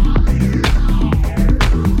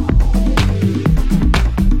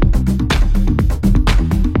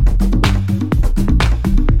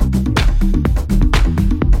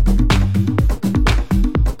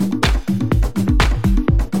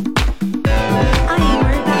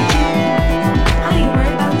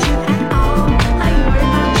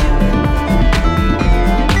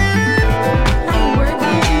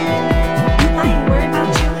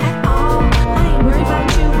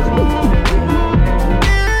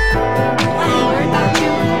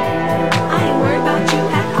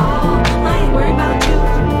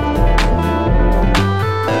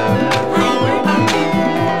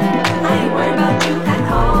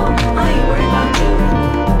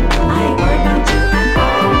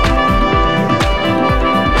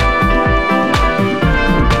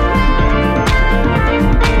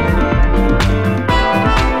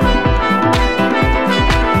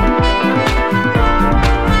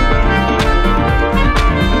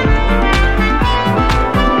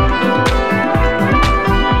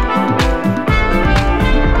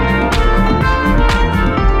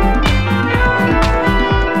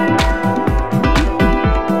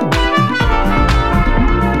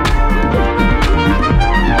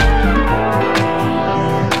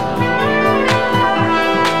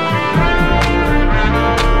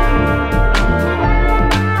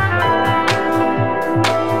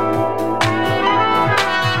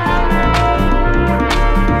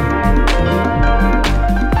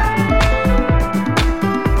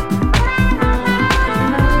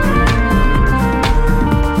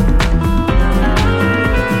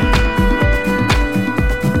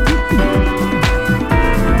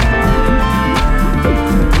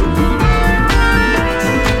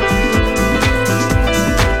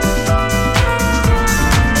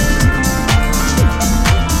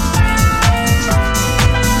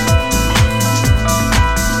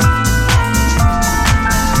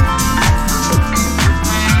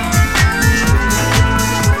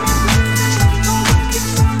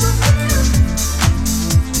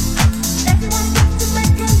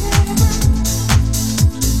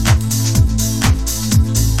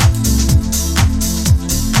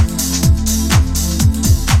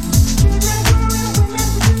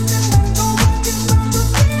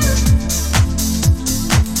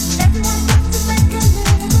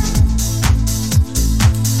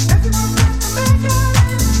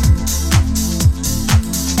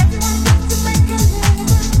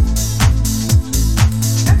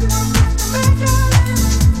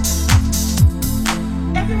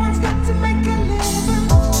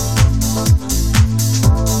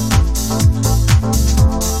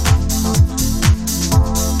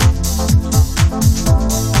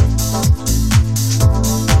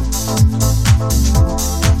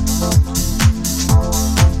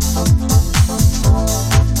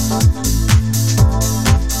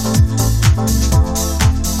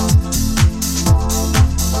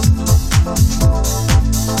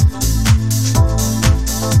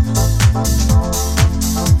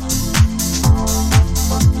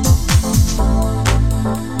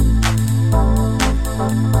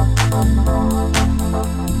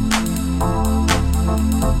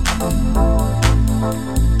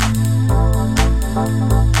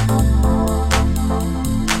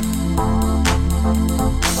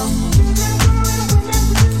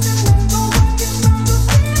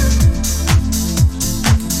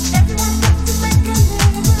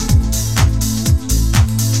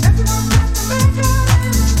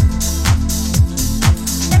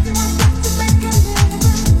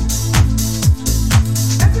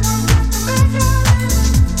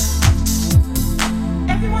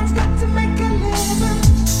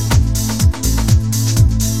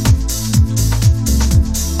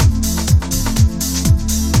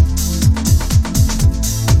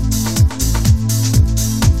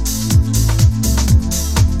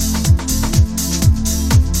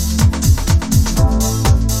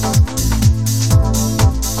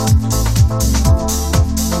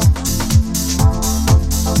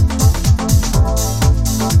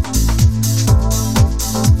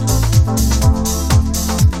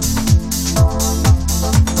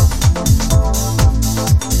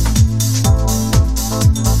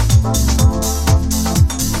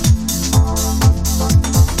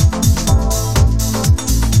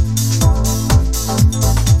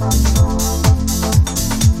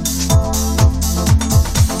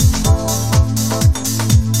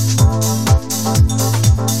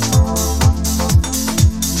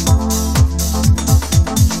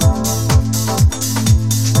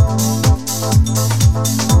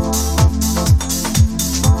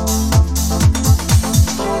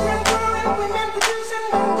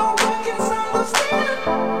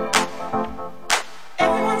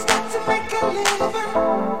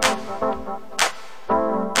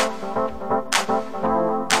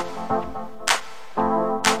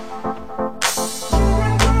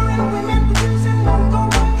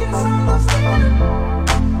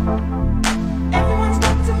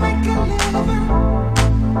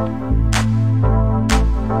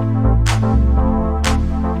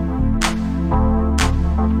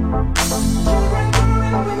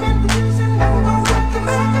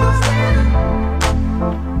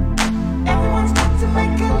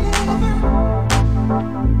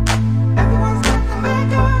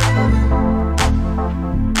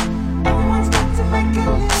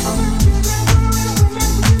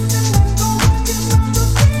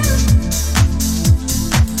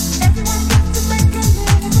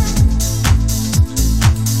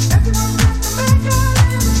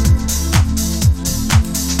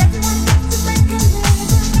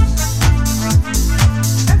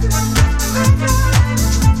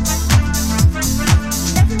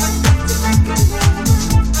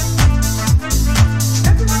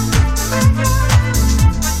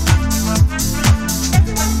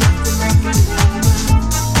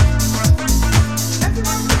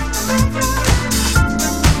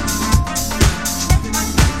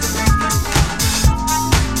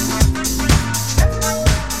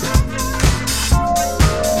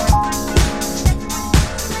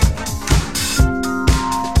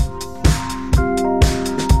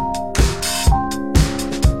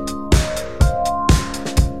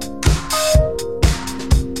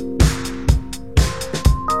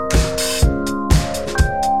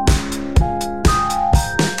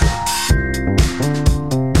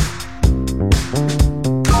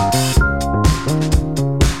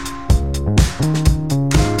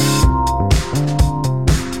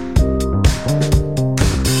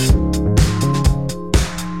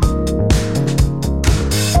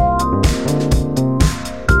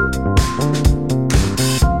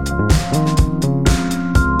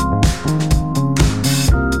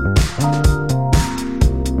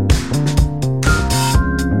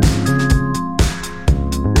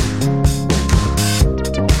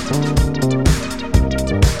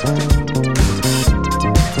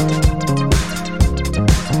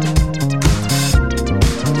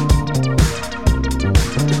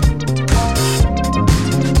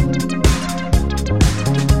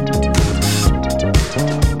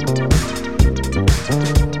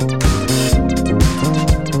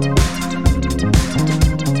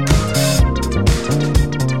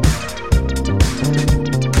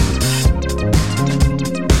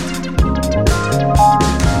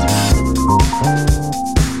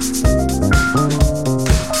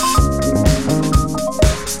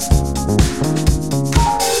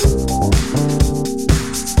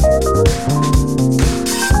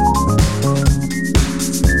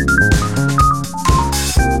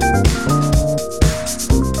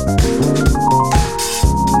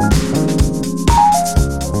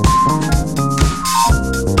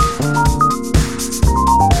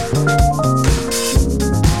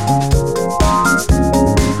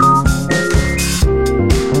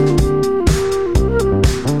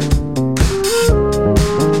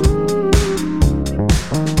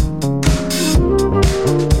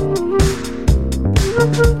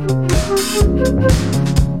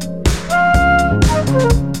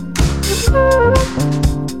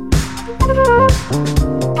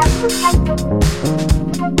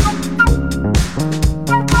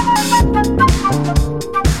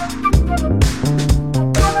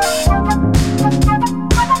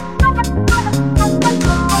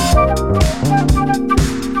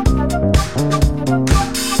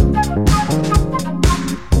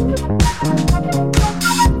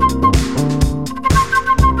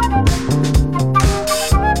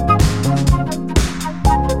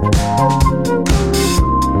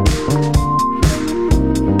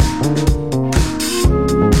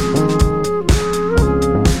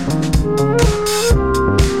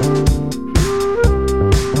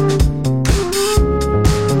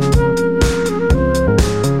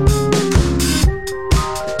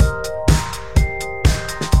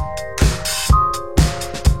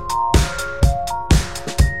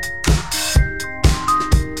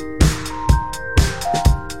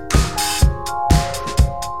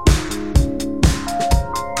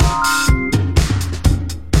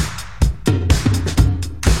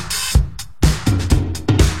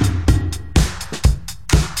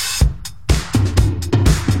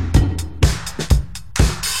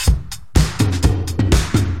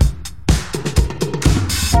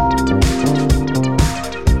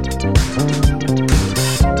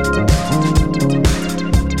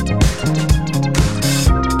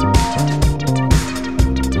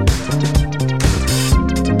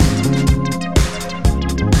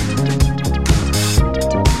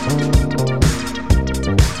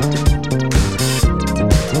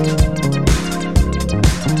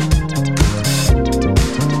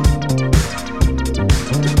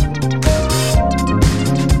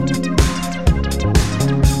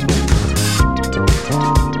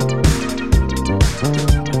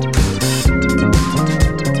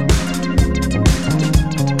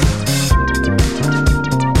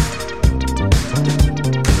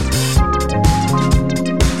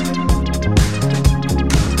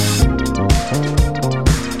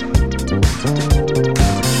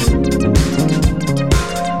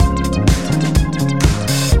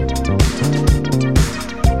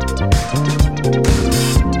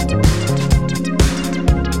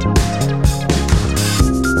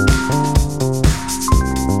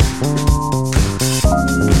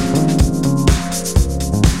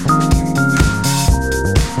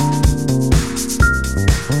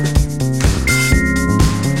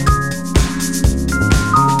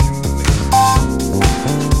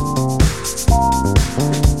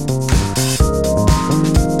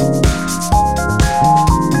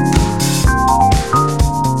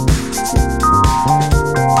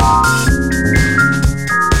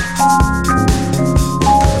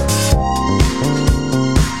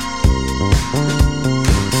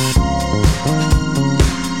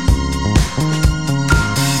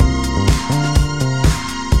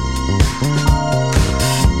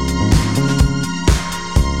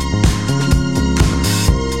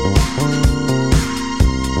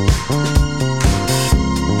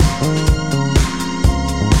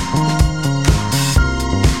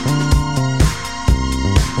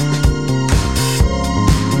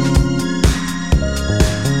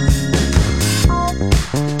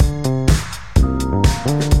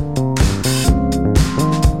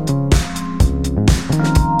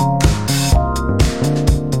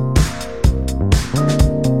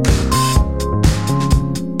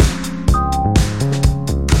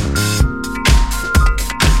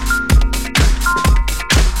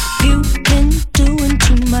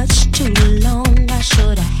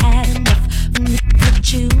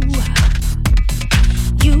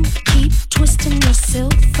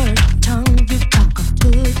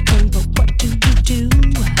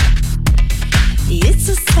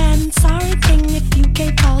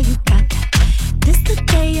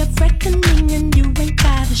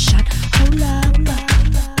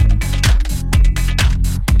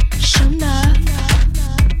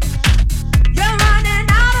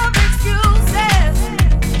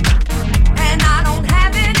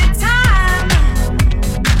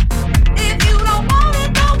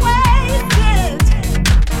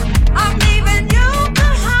 I'm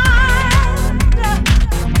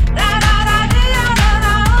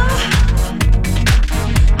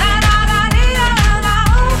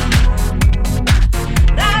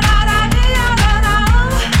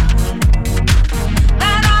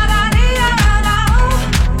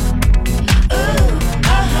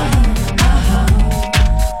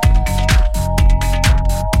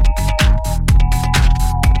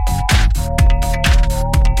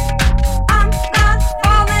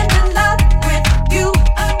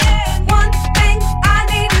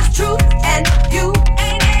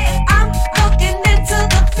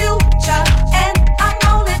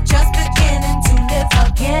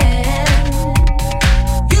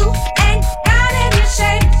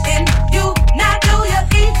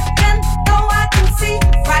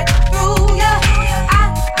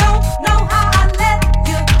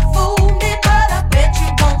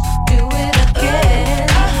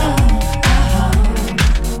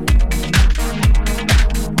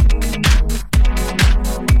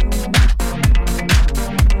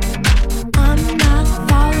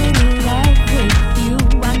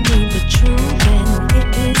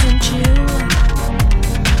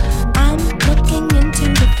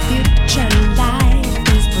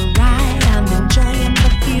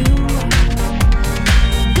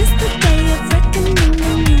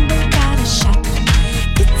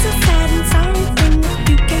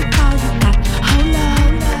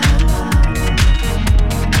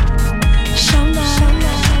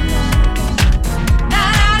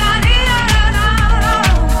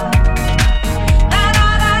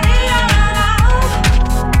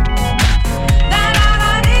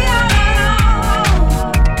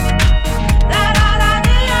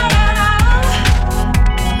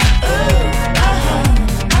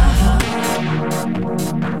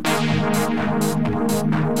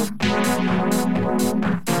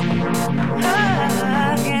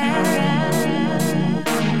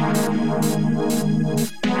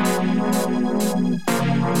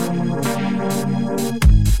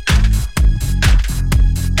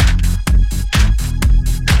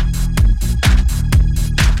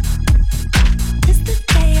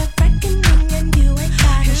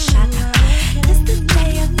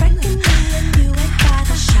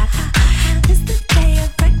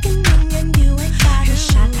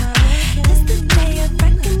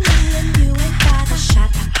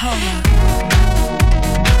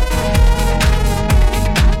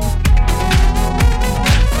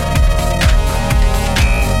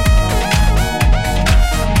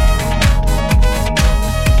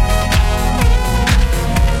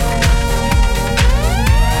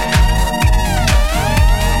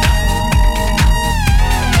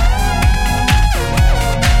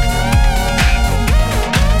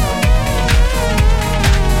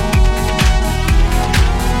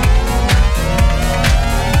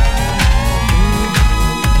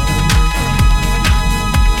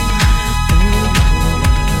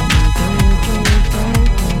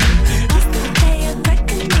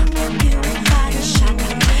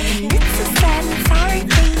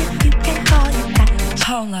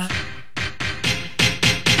Paula.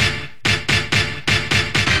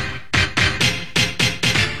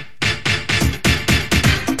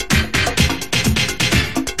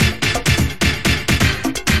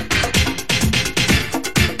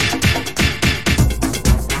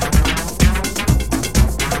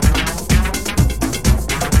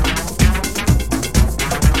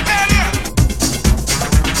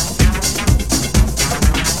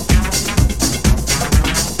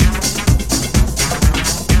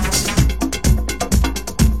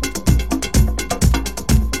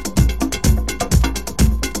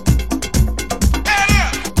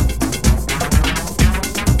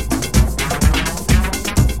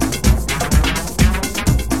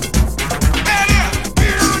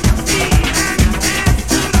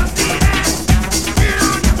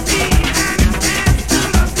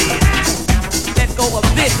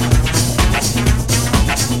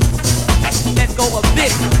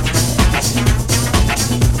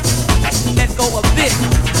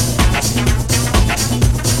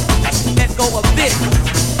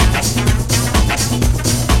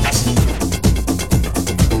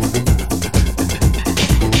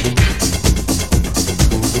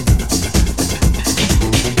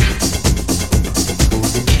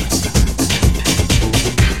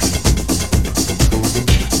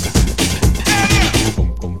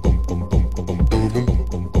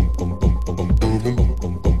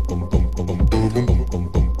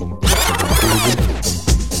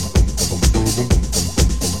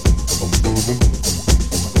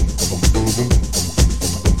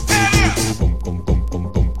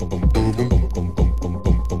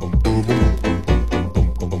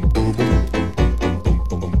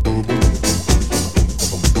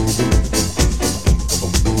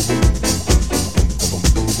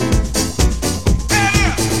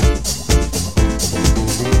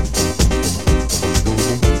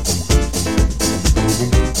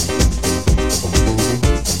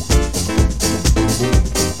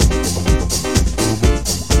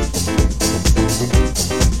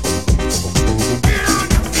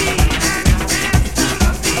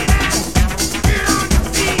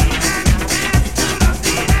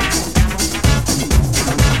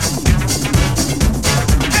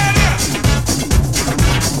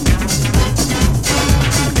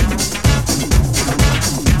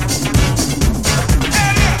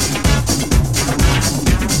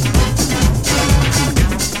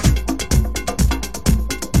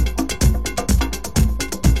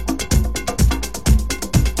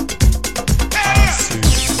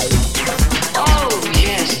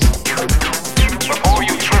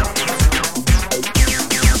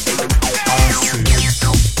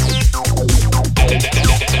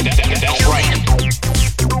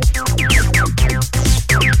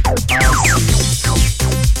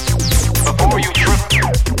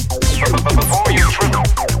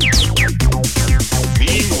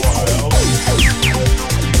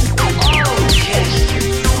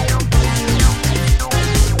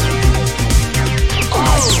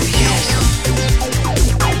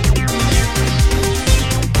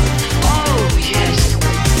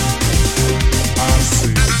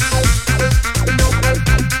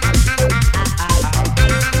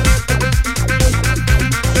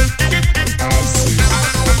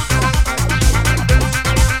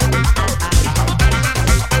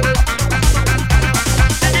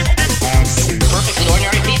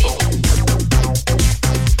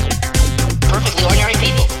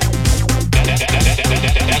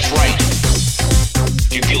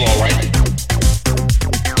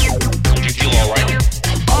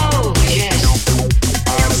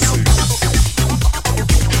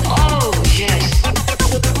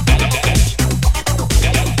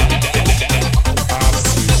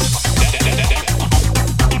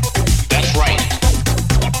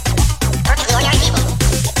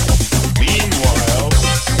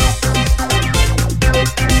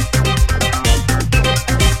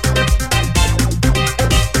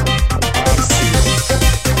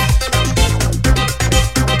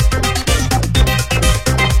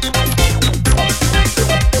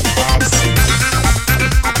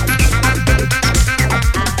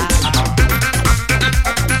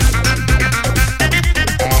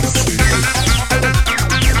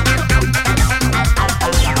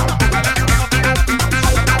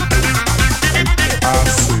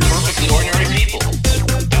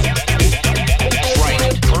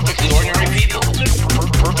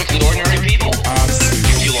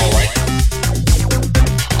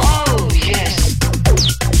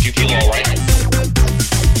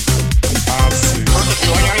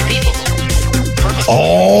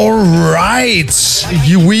 All right.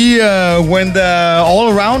 We went all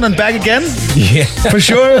around and back again. Yeah, for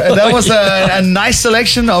sure. That was a nice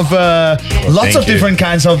selection of lots of different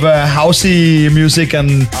kinds of housey music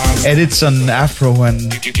and edits and Afro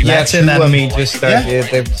and Latin. True. I mean,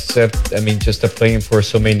 just just playing for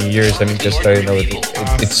so many years. I mean, just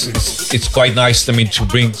it's quite nice. I mean, to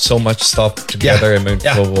bring so much stuff together. I mean,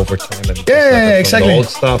 over time. And exactly. The old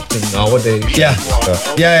stuff and nowadays. Yeah.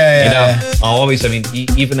 I always. I mean,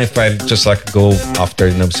 even if I just like go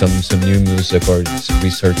after some new music or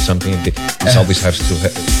research something, it always has to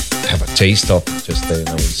have a taste of just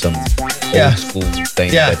some old school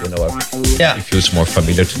thing that it feels more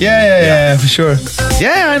familiar to me. Yeah, for sure.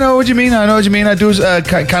 Yeah, I know what you mean. I do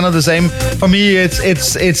kind of the same. For me,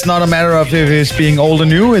 it's not a matter of if it's being old or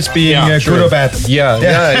new. It's being good or bad. Yeah.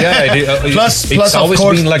 Plus, it's always of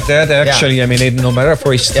course, been like that. Actually, I mean, no matter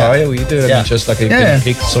for style either. I mean, just like you can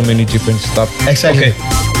pick so many different stuff. Exactly. Okay.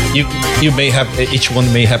 You may have, each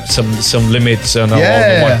one may have some limits on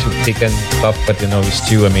what to pick and stuff, but it's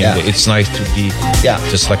still, I mean, it's nice to be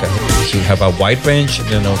just like to have a wide range,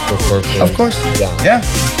 for of course. Yeah.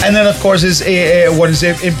 And then of course is what is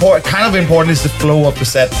important is the flow of the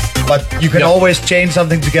set, but you can always change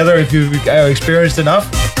something together if you are experienced enough.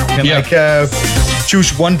 You can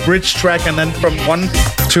choose one bridge track, and then from one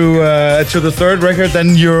to the third record,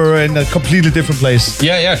 then you're in a completely different place.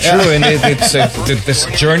 Yeah, true. And it's this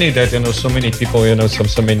journey that so many people,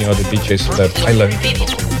 so many other DJs that I learned.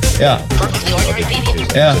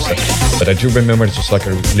 But I do remember just like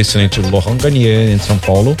listening to Laurent Garnier in São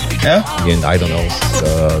Paulo. In, I don't know,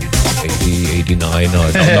 89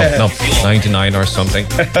 or no, 99 or something.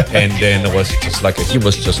 And then it was just like he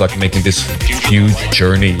was just like making this huge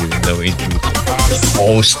journey, into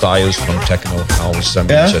all styles from techno, house, I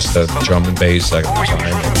mean, just drum and bass, like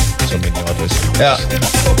and so many others.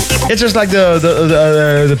 It's just like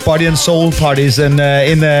the body and soul parties in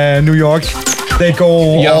New York. They go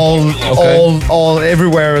all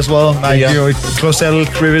everywhere as well. Like Closel,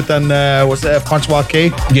 Krivet, and what's that? Francois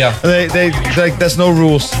K. Yeah. They like there's no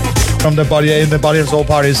rules from the body and soul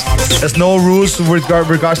parties. There's no rules with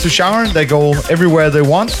regards to genre. They go everywhere they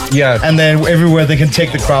want. Yeah. And then everywhere they can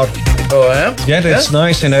take the crowd. Oh yeah. Yeah, that's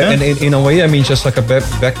nice. And in a way, I mean, just like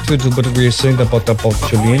back to what we were saying about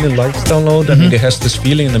Chilean and Lights Download. I mean, it has this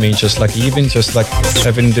feeling. I mean, just like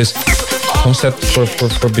having this concept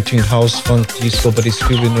for between house, funk, disco, but it's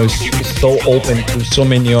feeling it's so open to so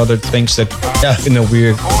many other things that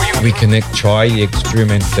we can try,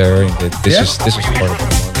 experiment there, and this is part of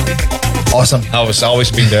it. Awesome. I was always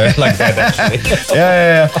been there like that, actually.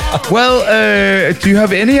 Yeah. Well, do you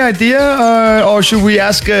have any idea, or should we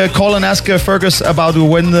call and ask Fergus about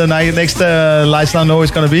when the next Lights Down Low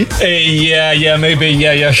is going to be? Maybe.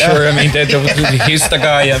 Yeah, sure. I mean, he's the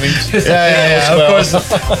guy. I mean, of course.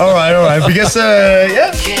 All right. Because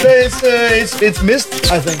it's missed,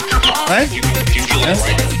 I think. Right? Yeah.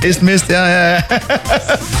 It's missed. Yeah.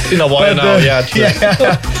 In a while now.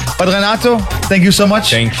 But Renato, thank you so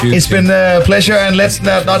much. Thank you. It's been a pleasure, and let's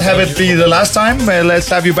not have it be the last time. Let's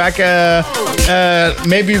have you back.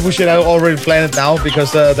 Maybe we should have already planned it now,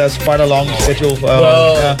 because that's quite a long schedule.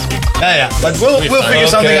 But we'll figure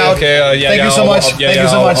something out. Thank you so much. Thank you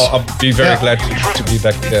so much. I'll be very glad to be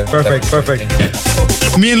back there. Perfect.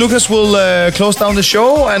 Me and Lucas will close down the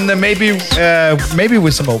show, and maybe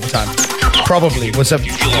with some overtime. Probably with some,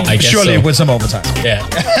 with some overtime. Yeah.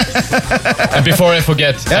 And before I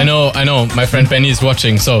forget, I know my friend Benny is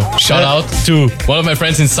watching, so shout out to one of my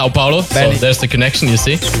friends in Sao Paulo. Benny. So there's the connection, you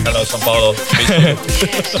see. Hello, Sao Paulo.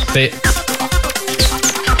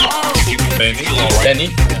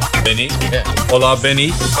 Benny. Yeah. Hola,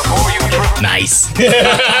 Benny. Nice.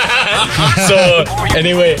 So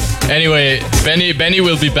anyway, Benny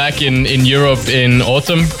will be back in Europe in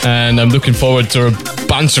autumn, and I'm looking forward to a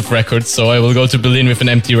bunch of records. So I will go to Berlin with an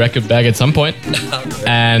empty record bag at some point,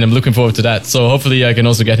 and I'm looking forward to that. So hopefully I can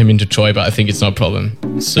also get him into Troy, but I think it's not a problem.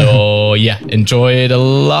 So enjoy the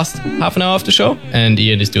last half an hour of the show, and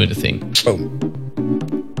Ian is doing the thing. Boom.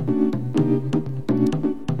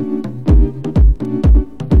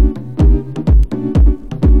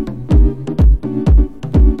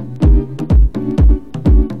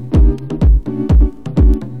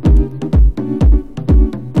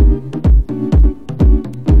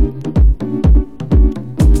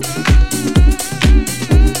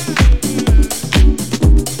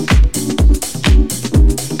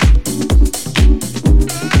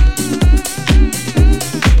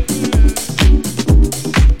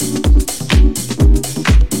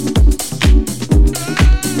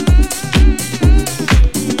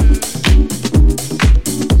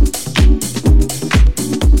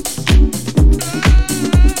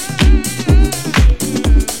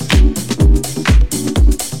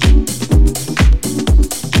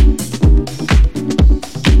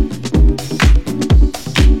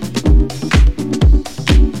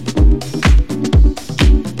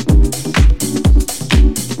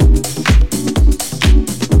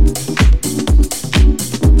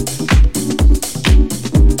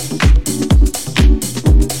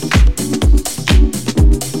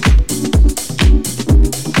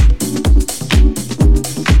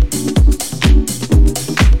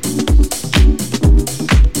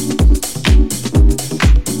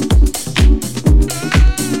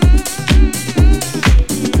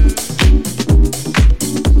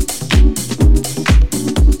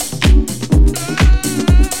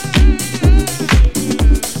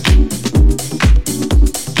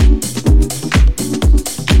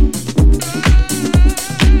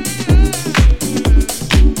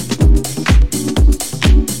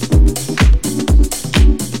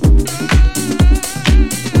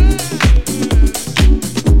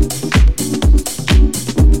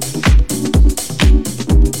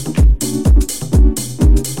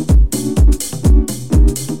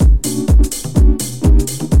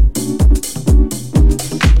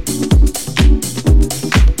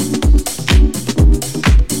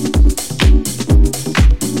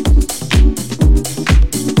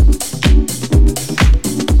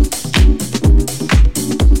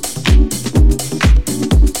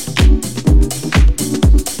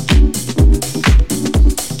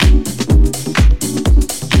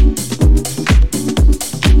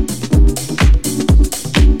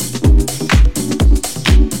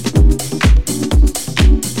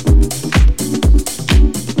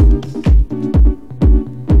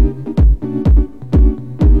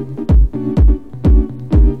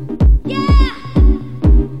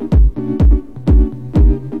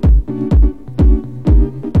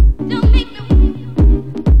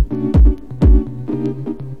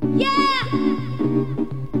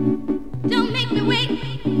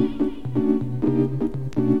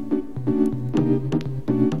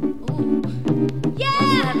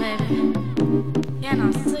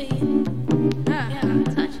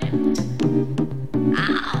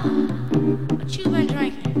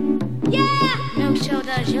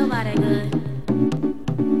 does your body good.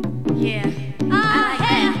 Yeah. I like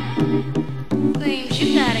that. Seems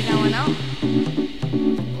you got it going on.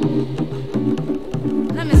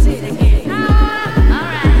 Let me see it again.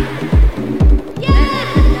 Alright. Yeah.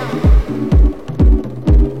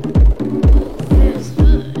 Feels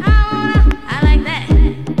good. I like that.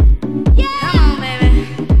 Yeah. Come on, baby.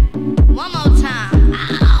 One more time.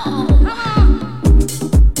 Ow. Come on.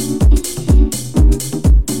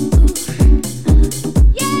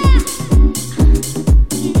 Yeah.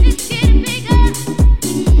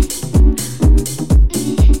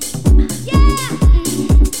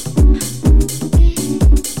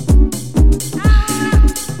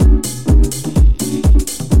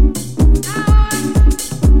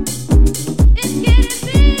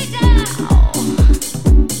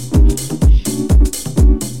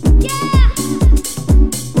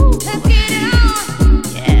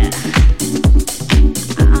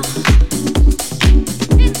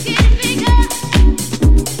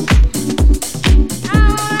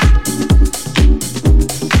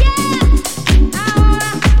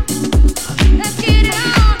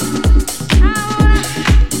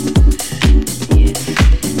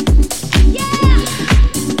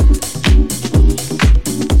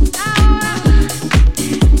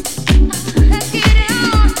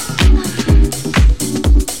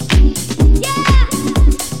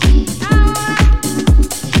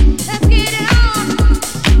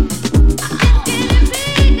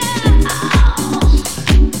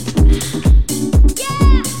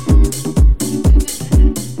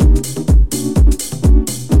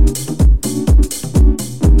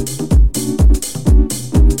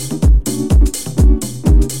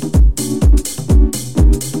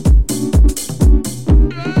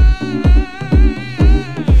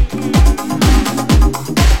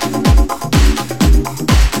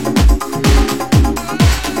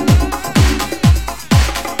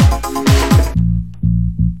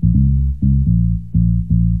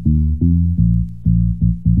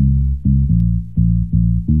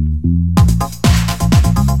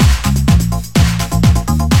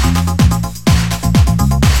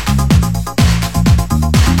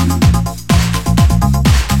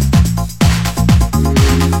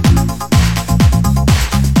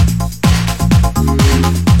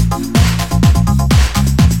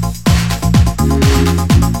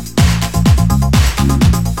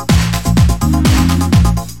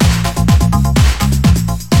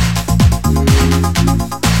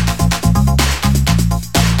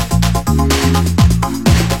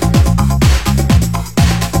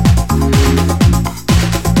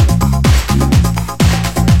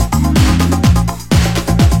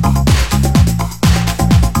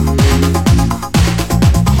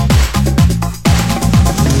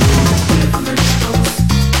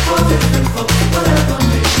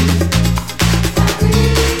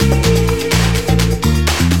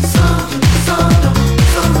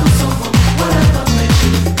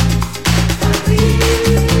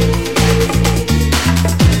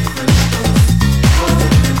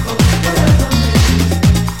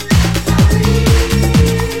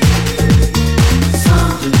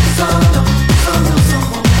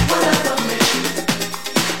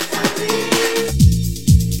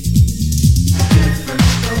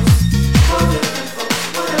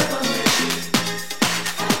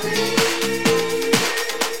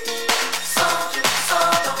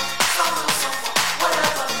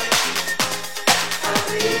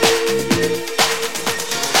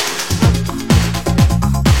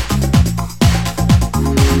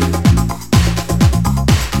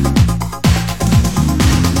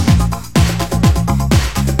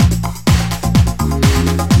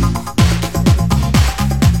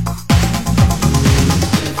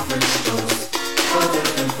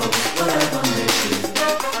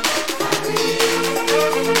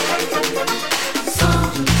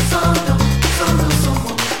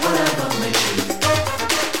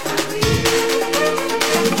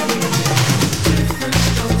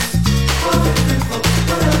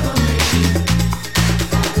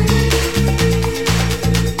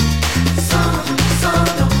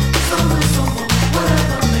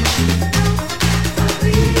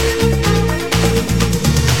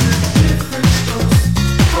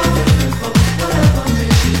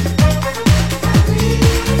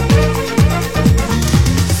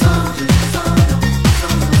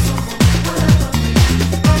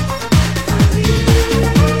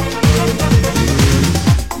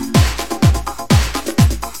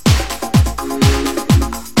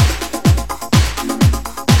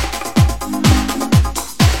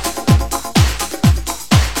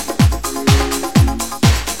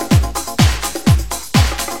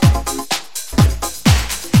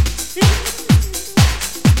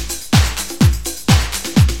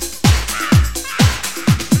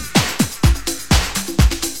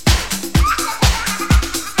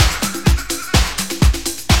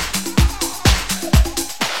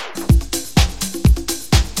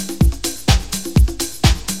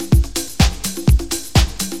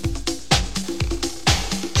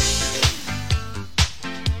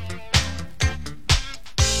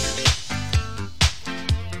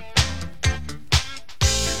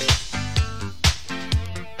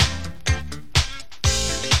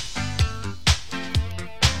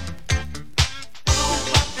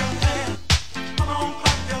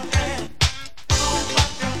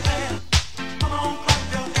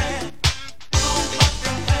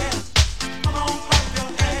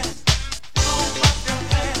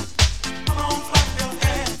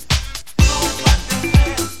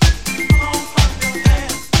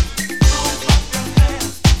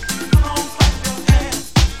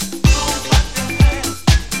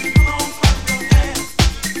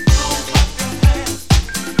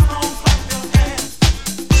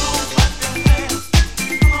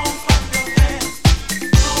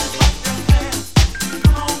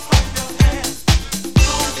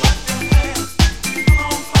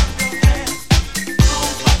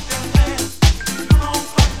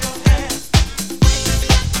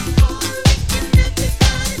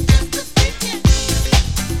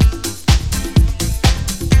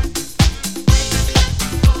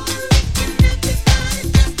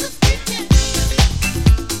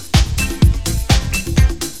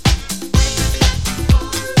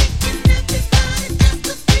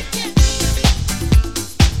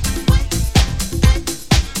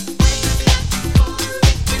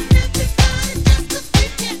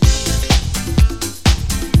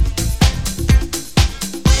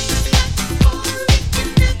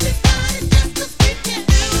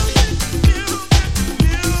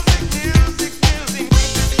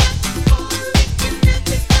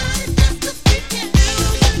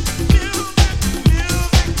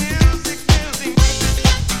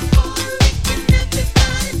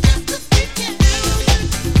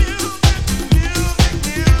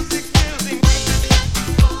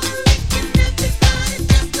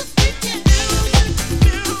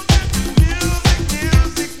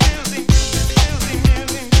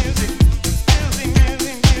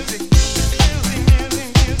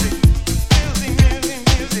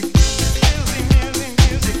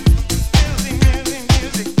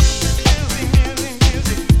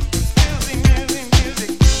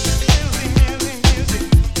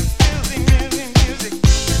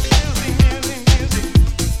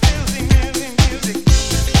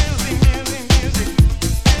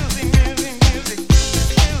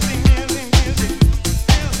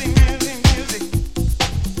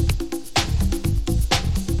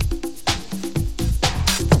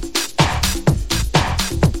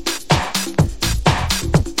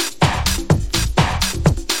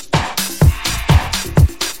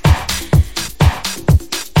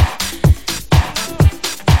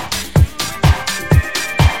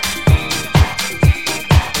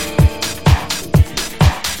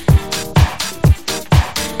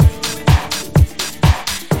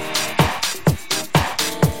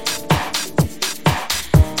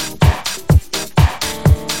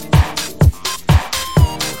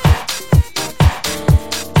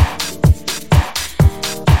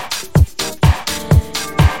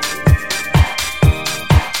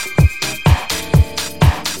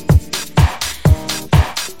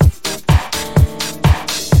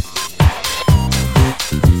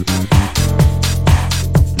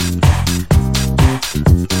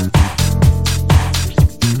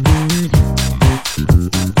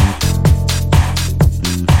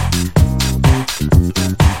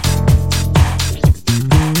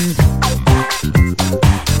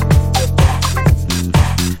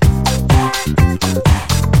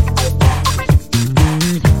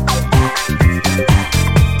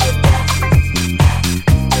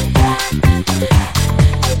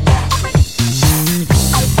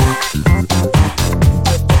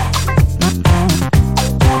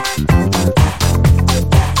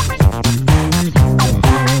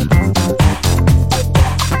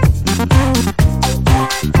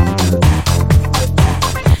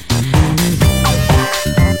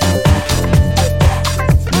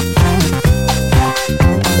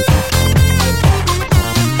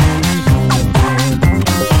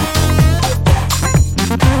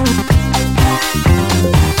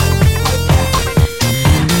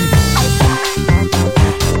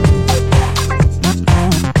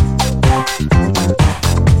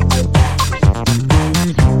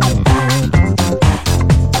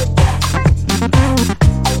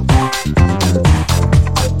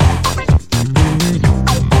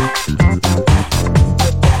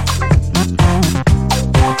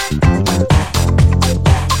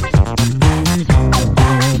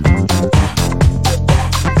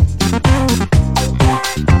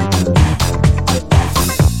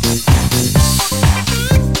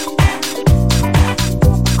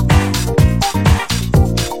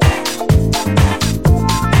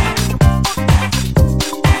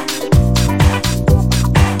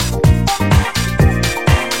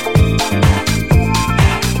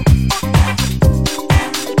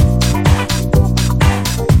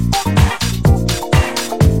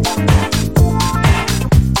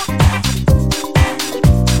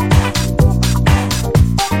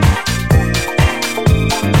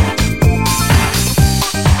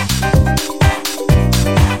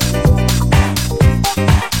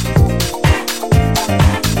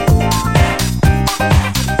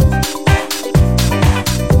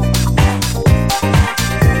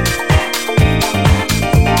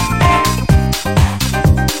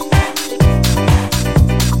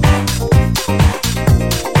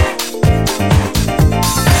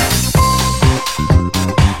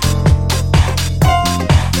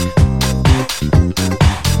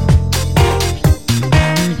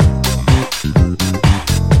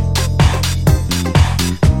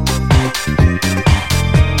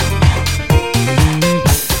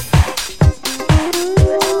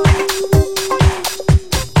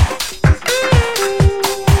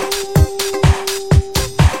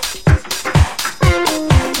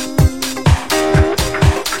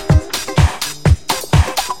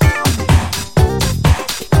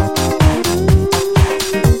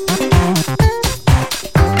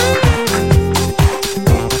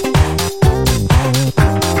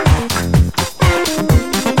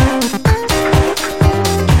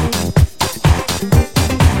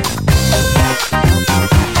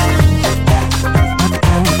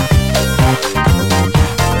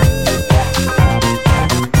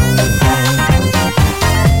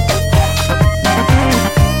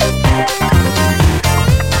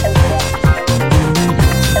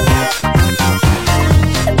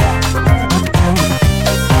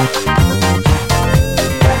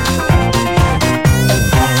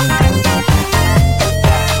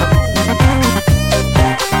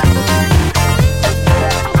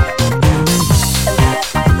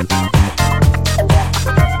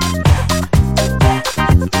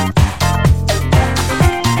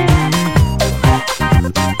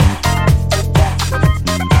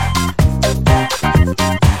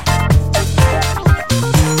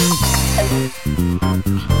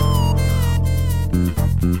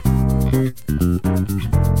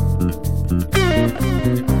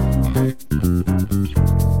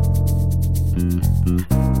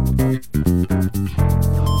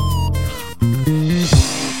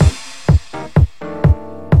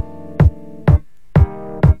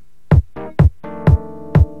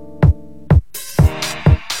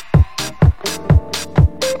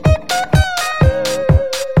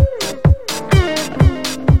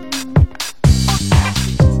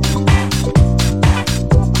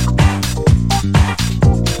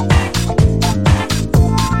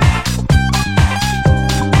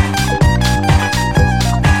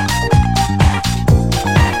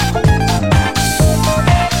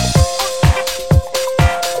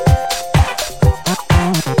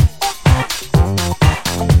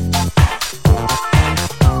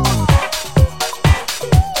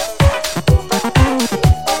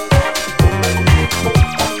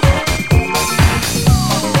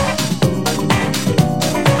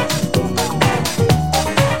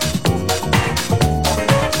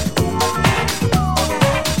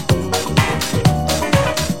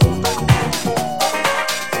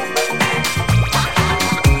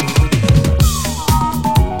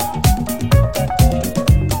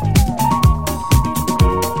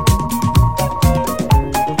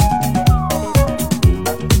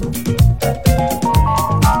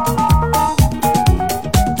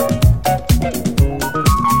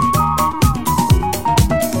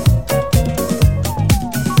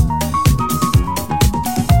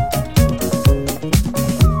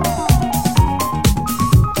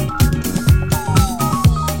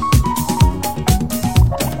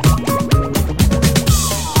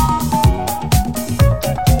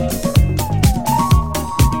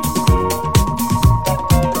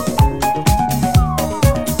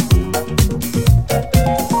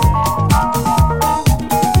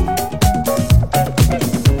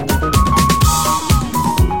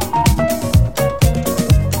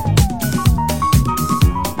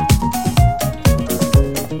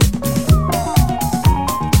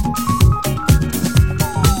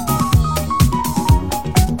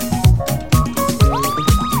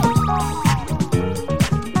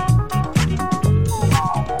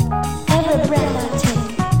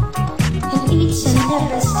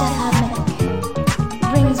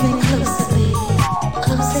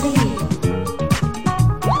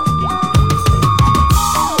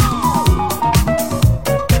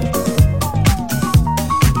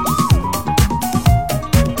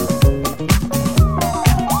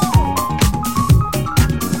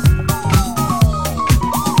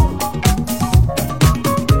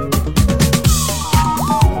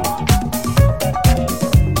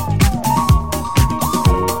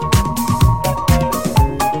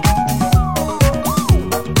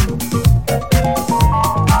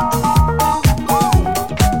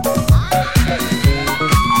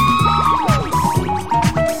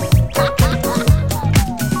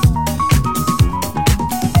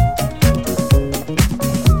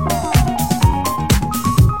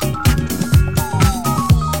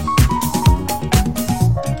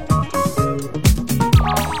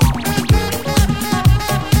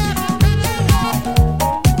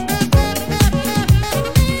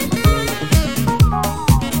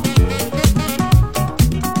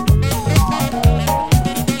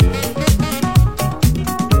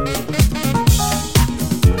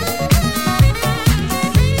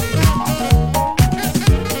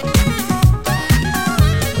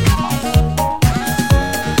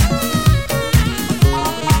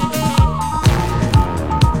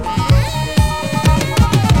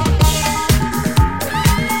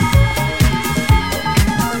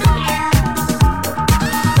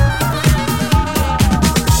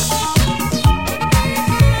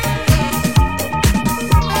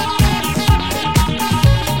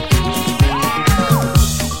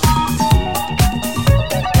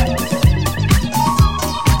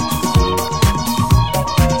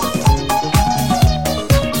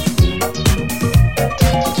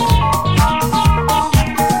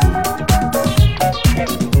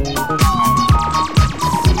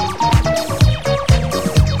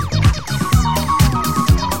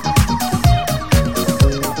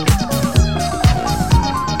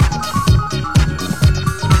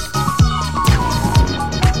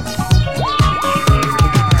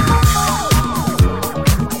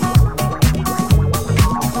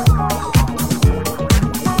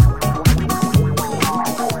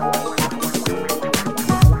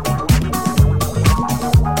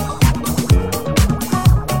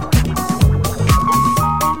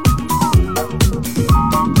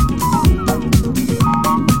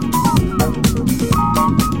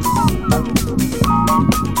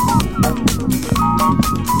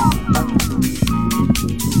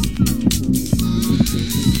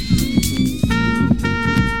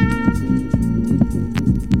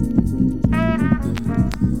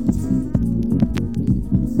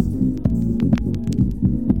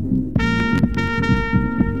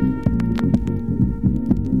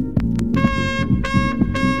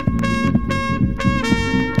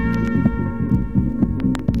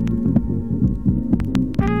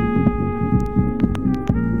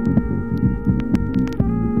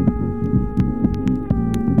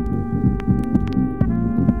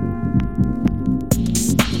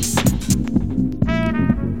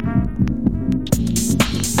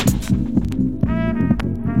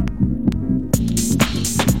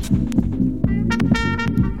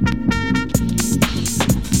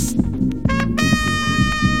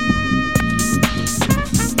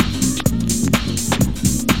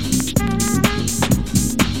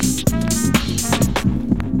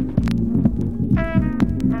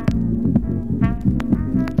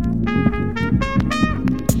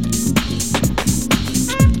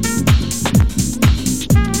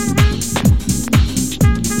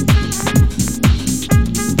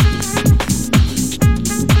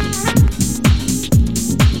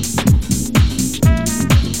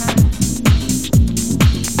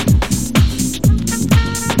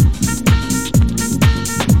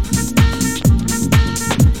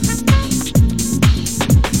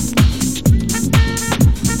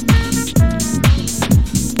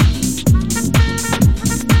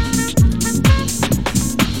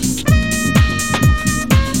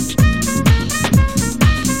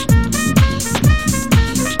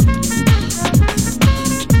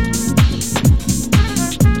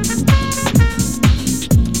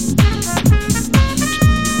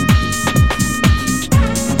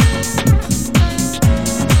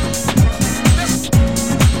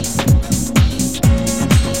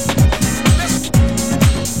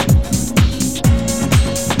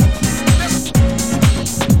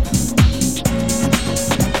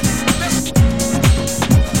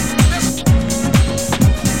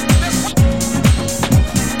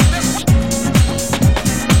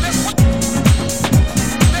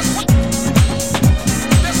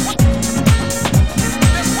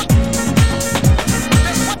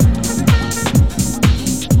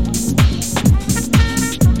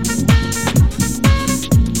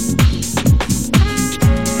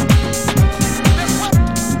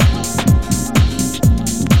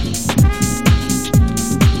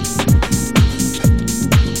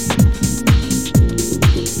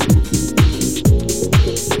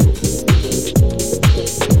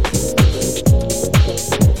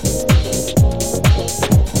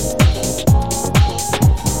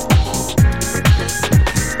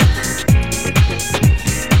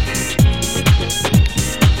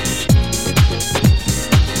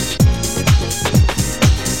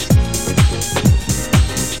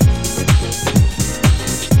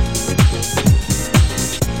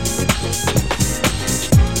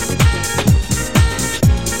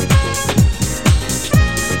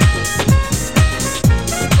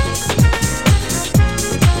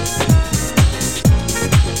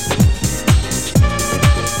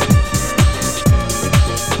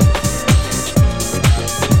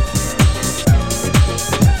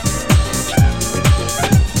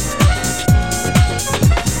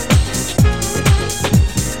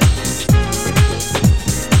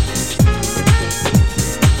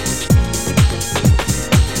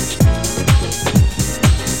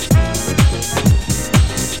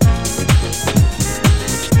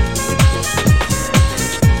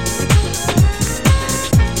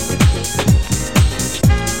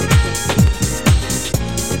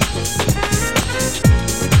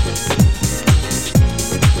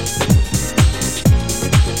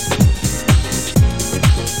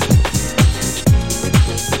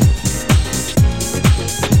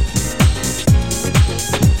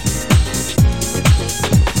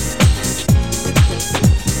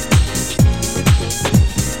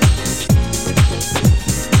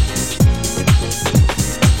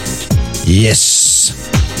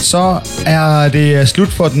 så er det slut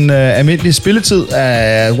for den almindelige spilletid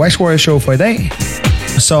af Wax Warrior Show for i dag.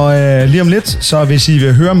 Så lige om lidt, så hvis I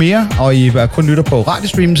vil høre mere, og I kun lytter på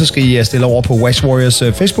radiostreamen, så skal I stille over på Wax Warriors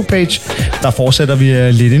Facebook-page. Der fortsætter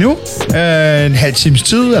vi lidt endnu. En halv times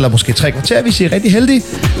tid, eller måske 3 kvarter, hvis I er rigtig heldige.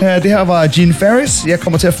 Det her var Gene Ferris. Jeg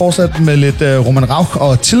kommer til at fortsætte med lidt Roman Rauch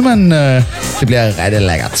og Tillman. Det bliver rigtig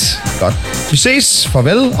lækkert. Godt. Vi ses.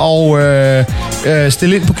 Farvel. Og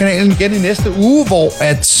stil ind på kanalen igen i næste uge, hvor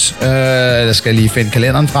at... jeg skal lige finde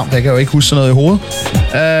kalenderen frem, der kan jeg jo ikke huske sådan noget i hovedet.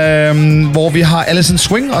 Hvor vi har Alison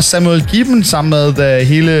Swing og Samuel Gibbon sammen med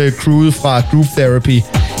hele crewet fra Groove Therapy.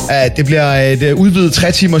 Det bliver et udvidet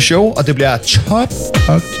 3-timers show, og det bliver top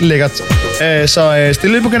og lækkert. Så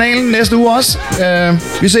stil ind på kanalen næste uge også.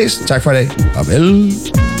 Vi ses. Tak for i dag. Farvel.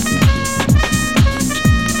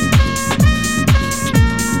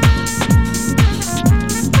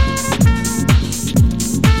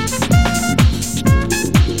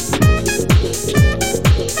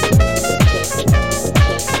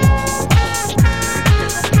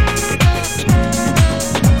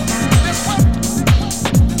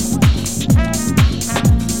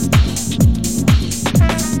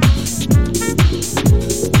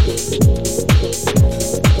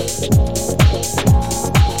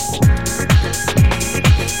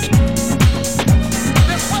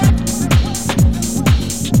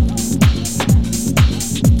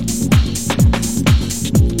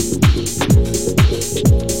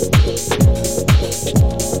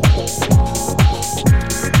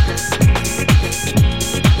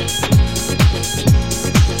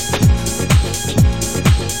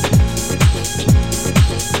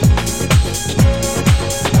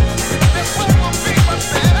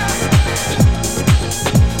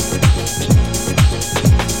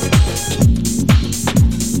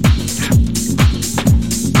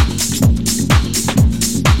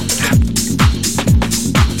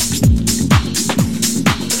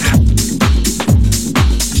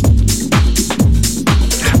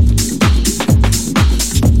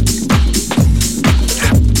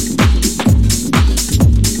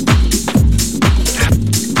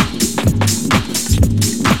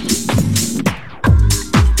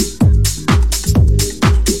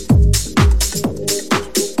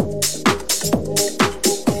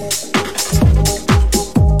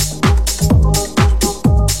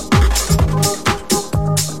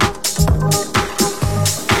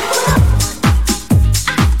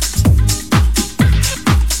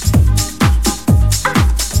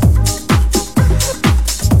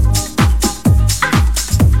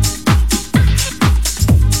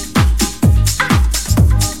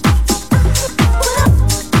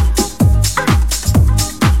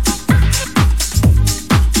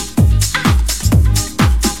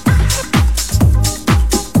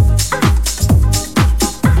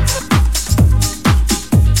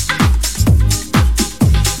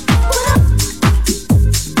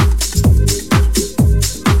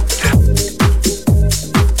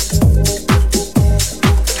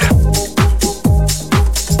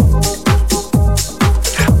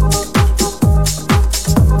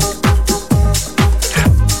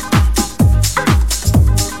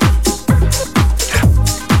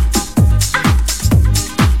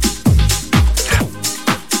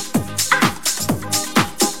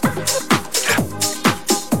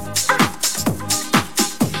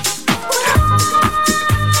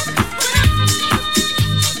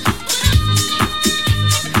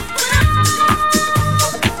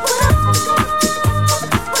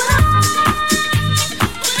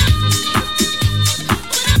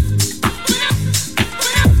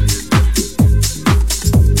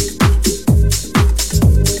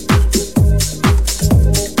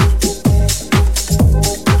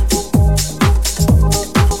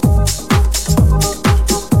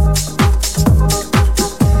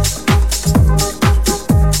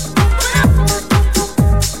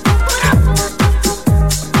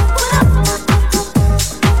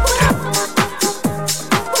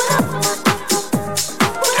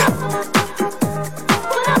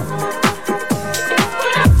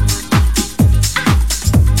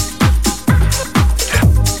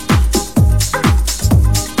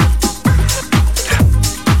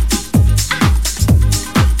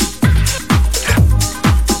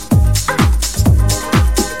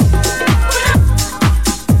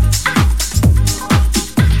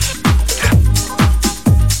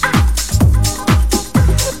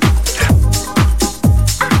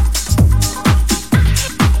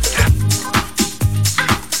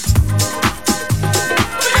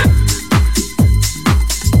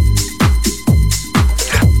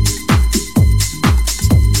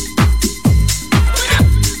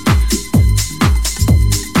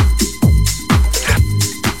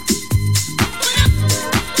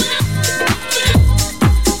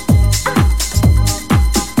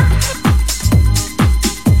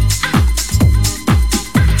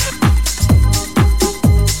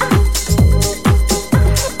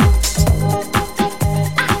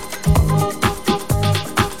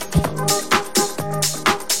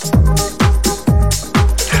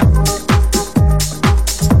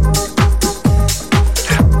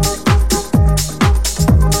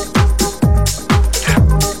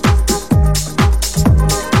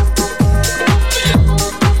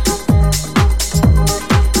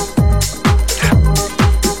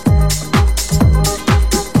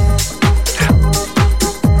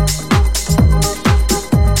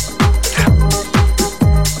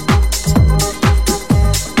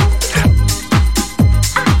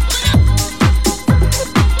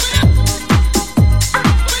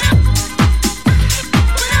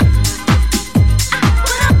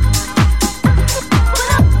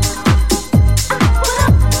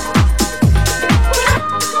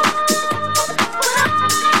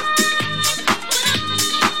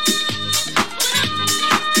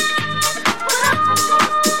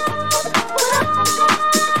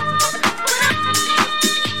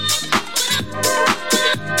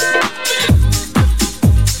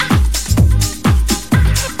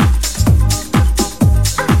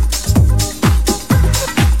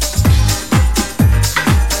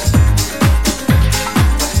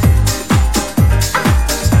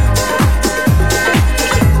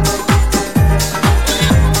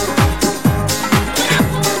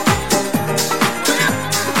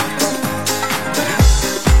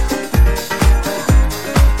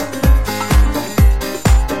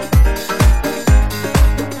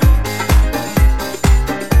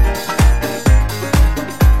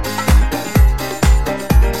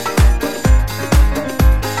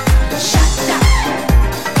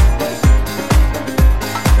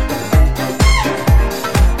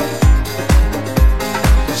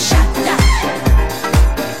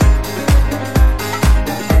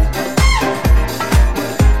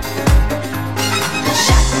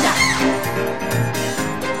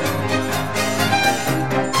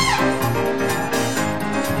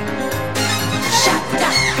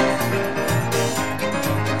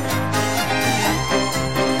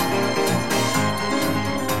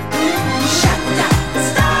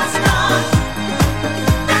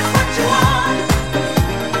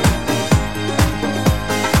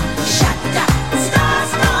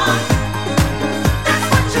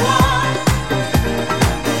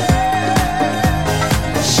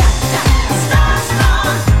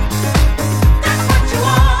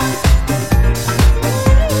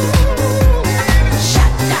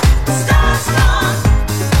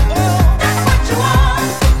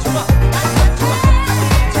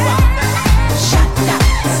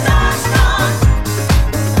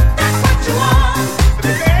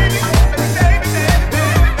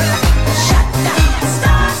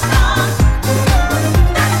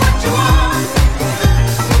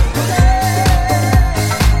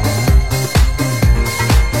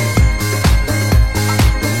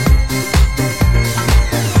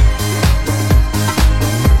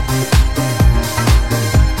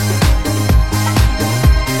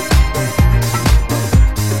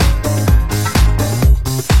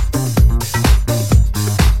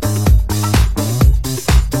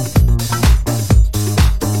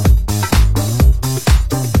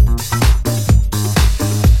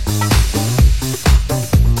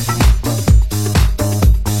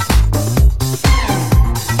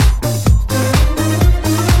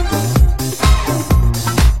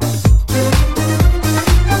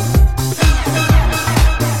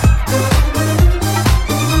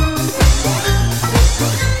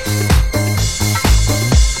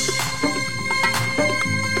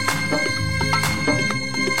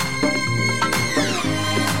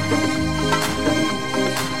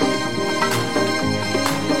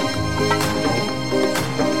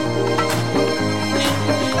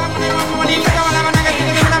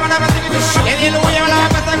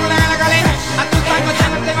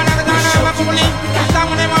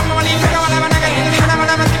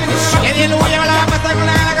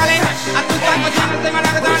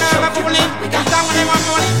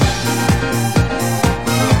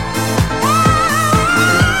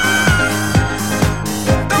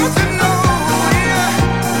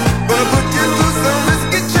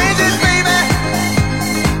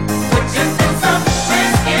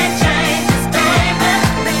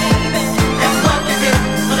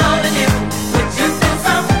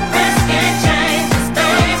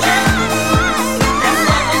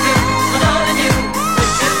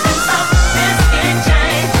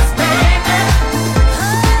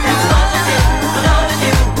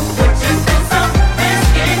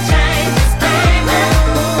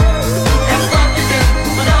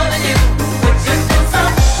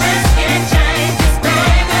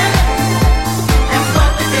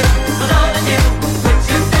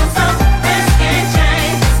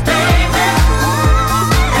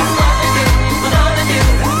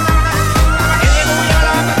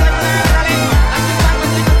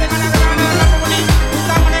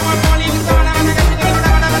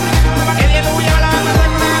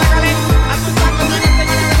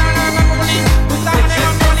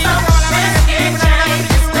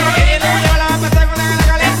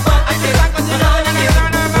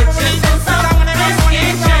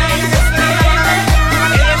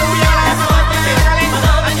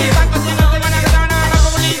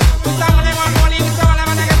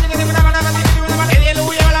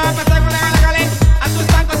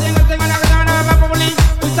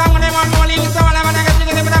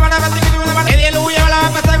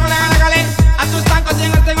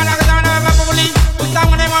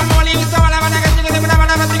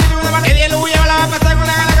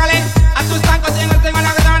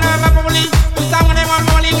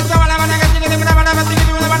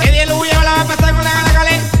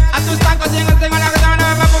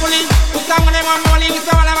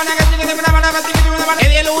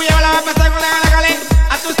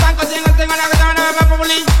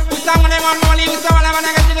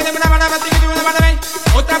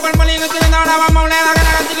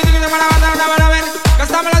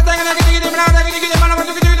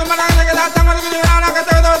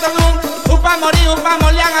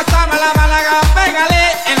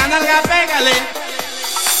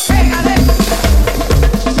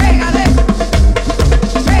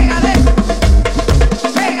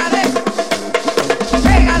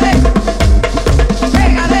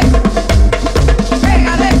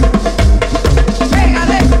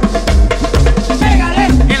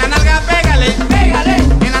 En la nalga pégale,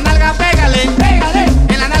 en la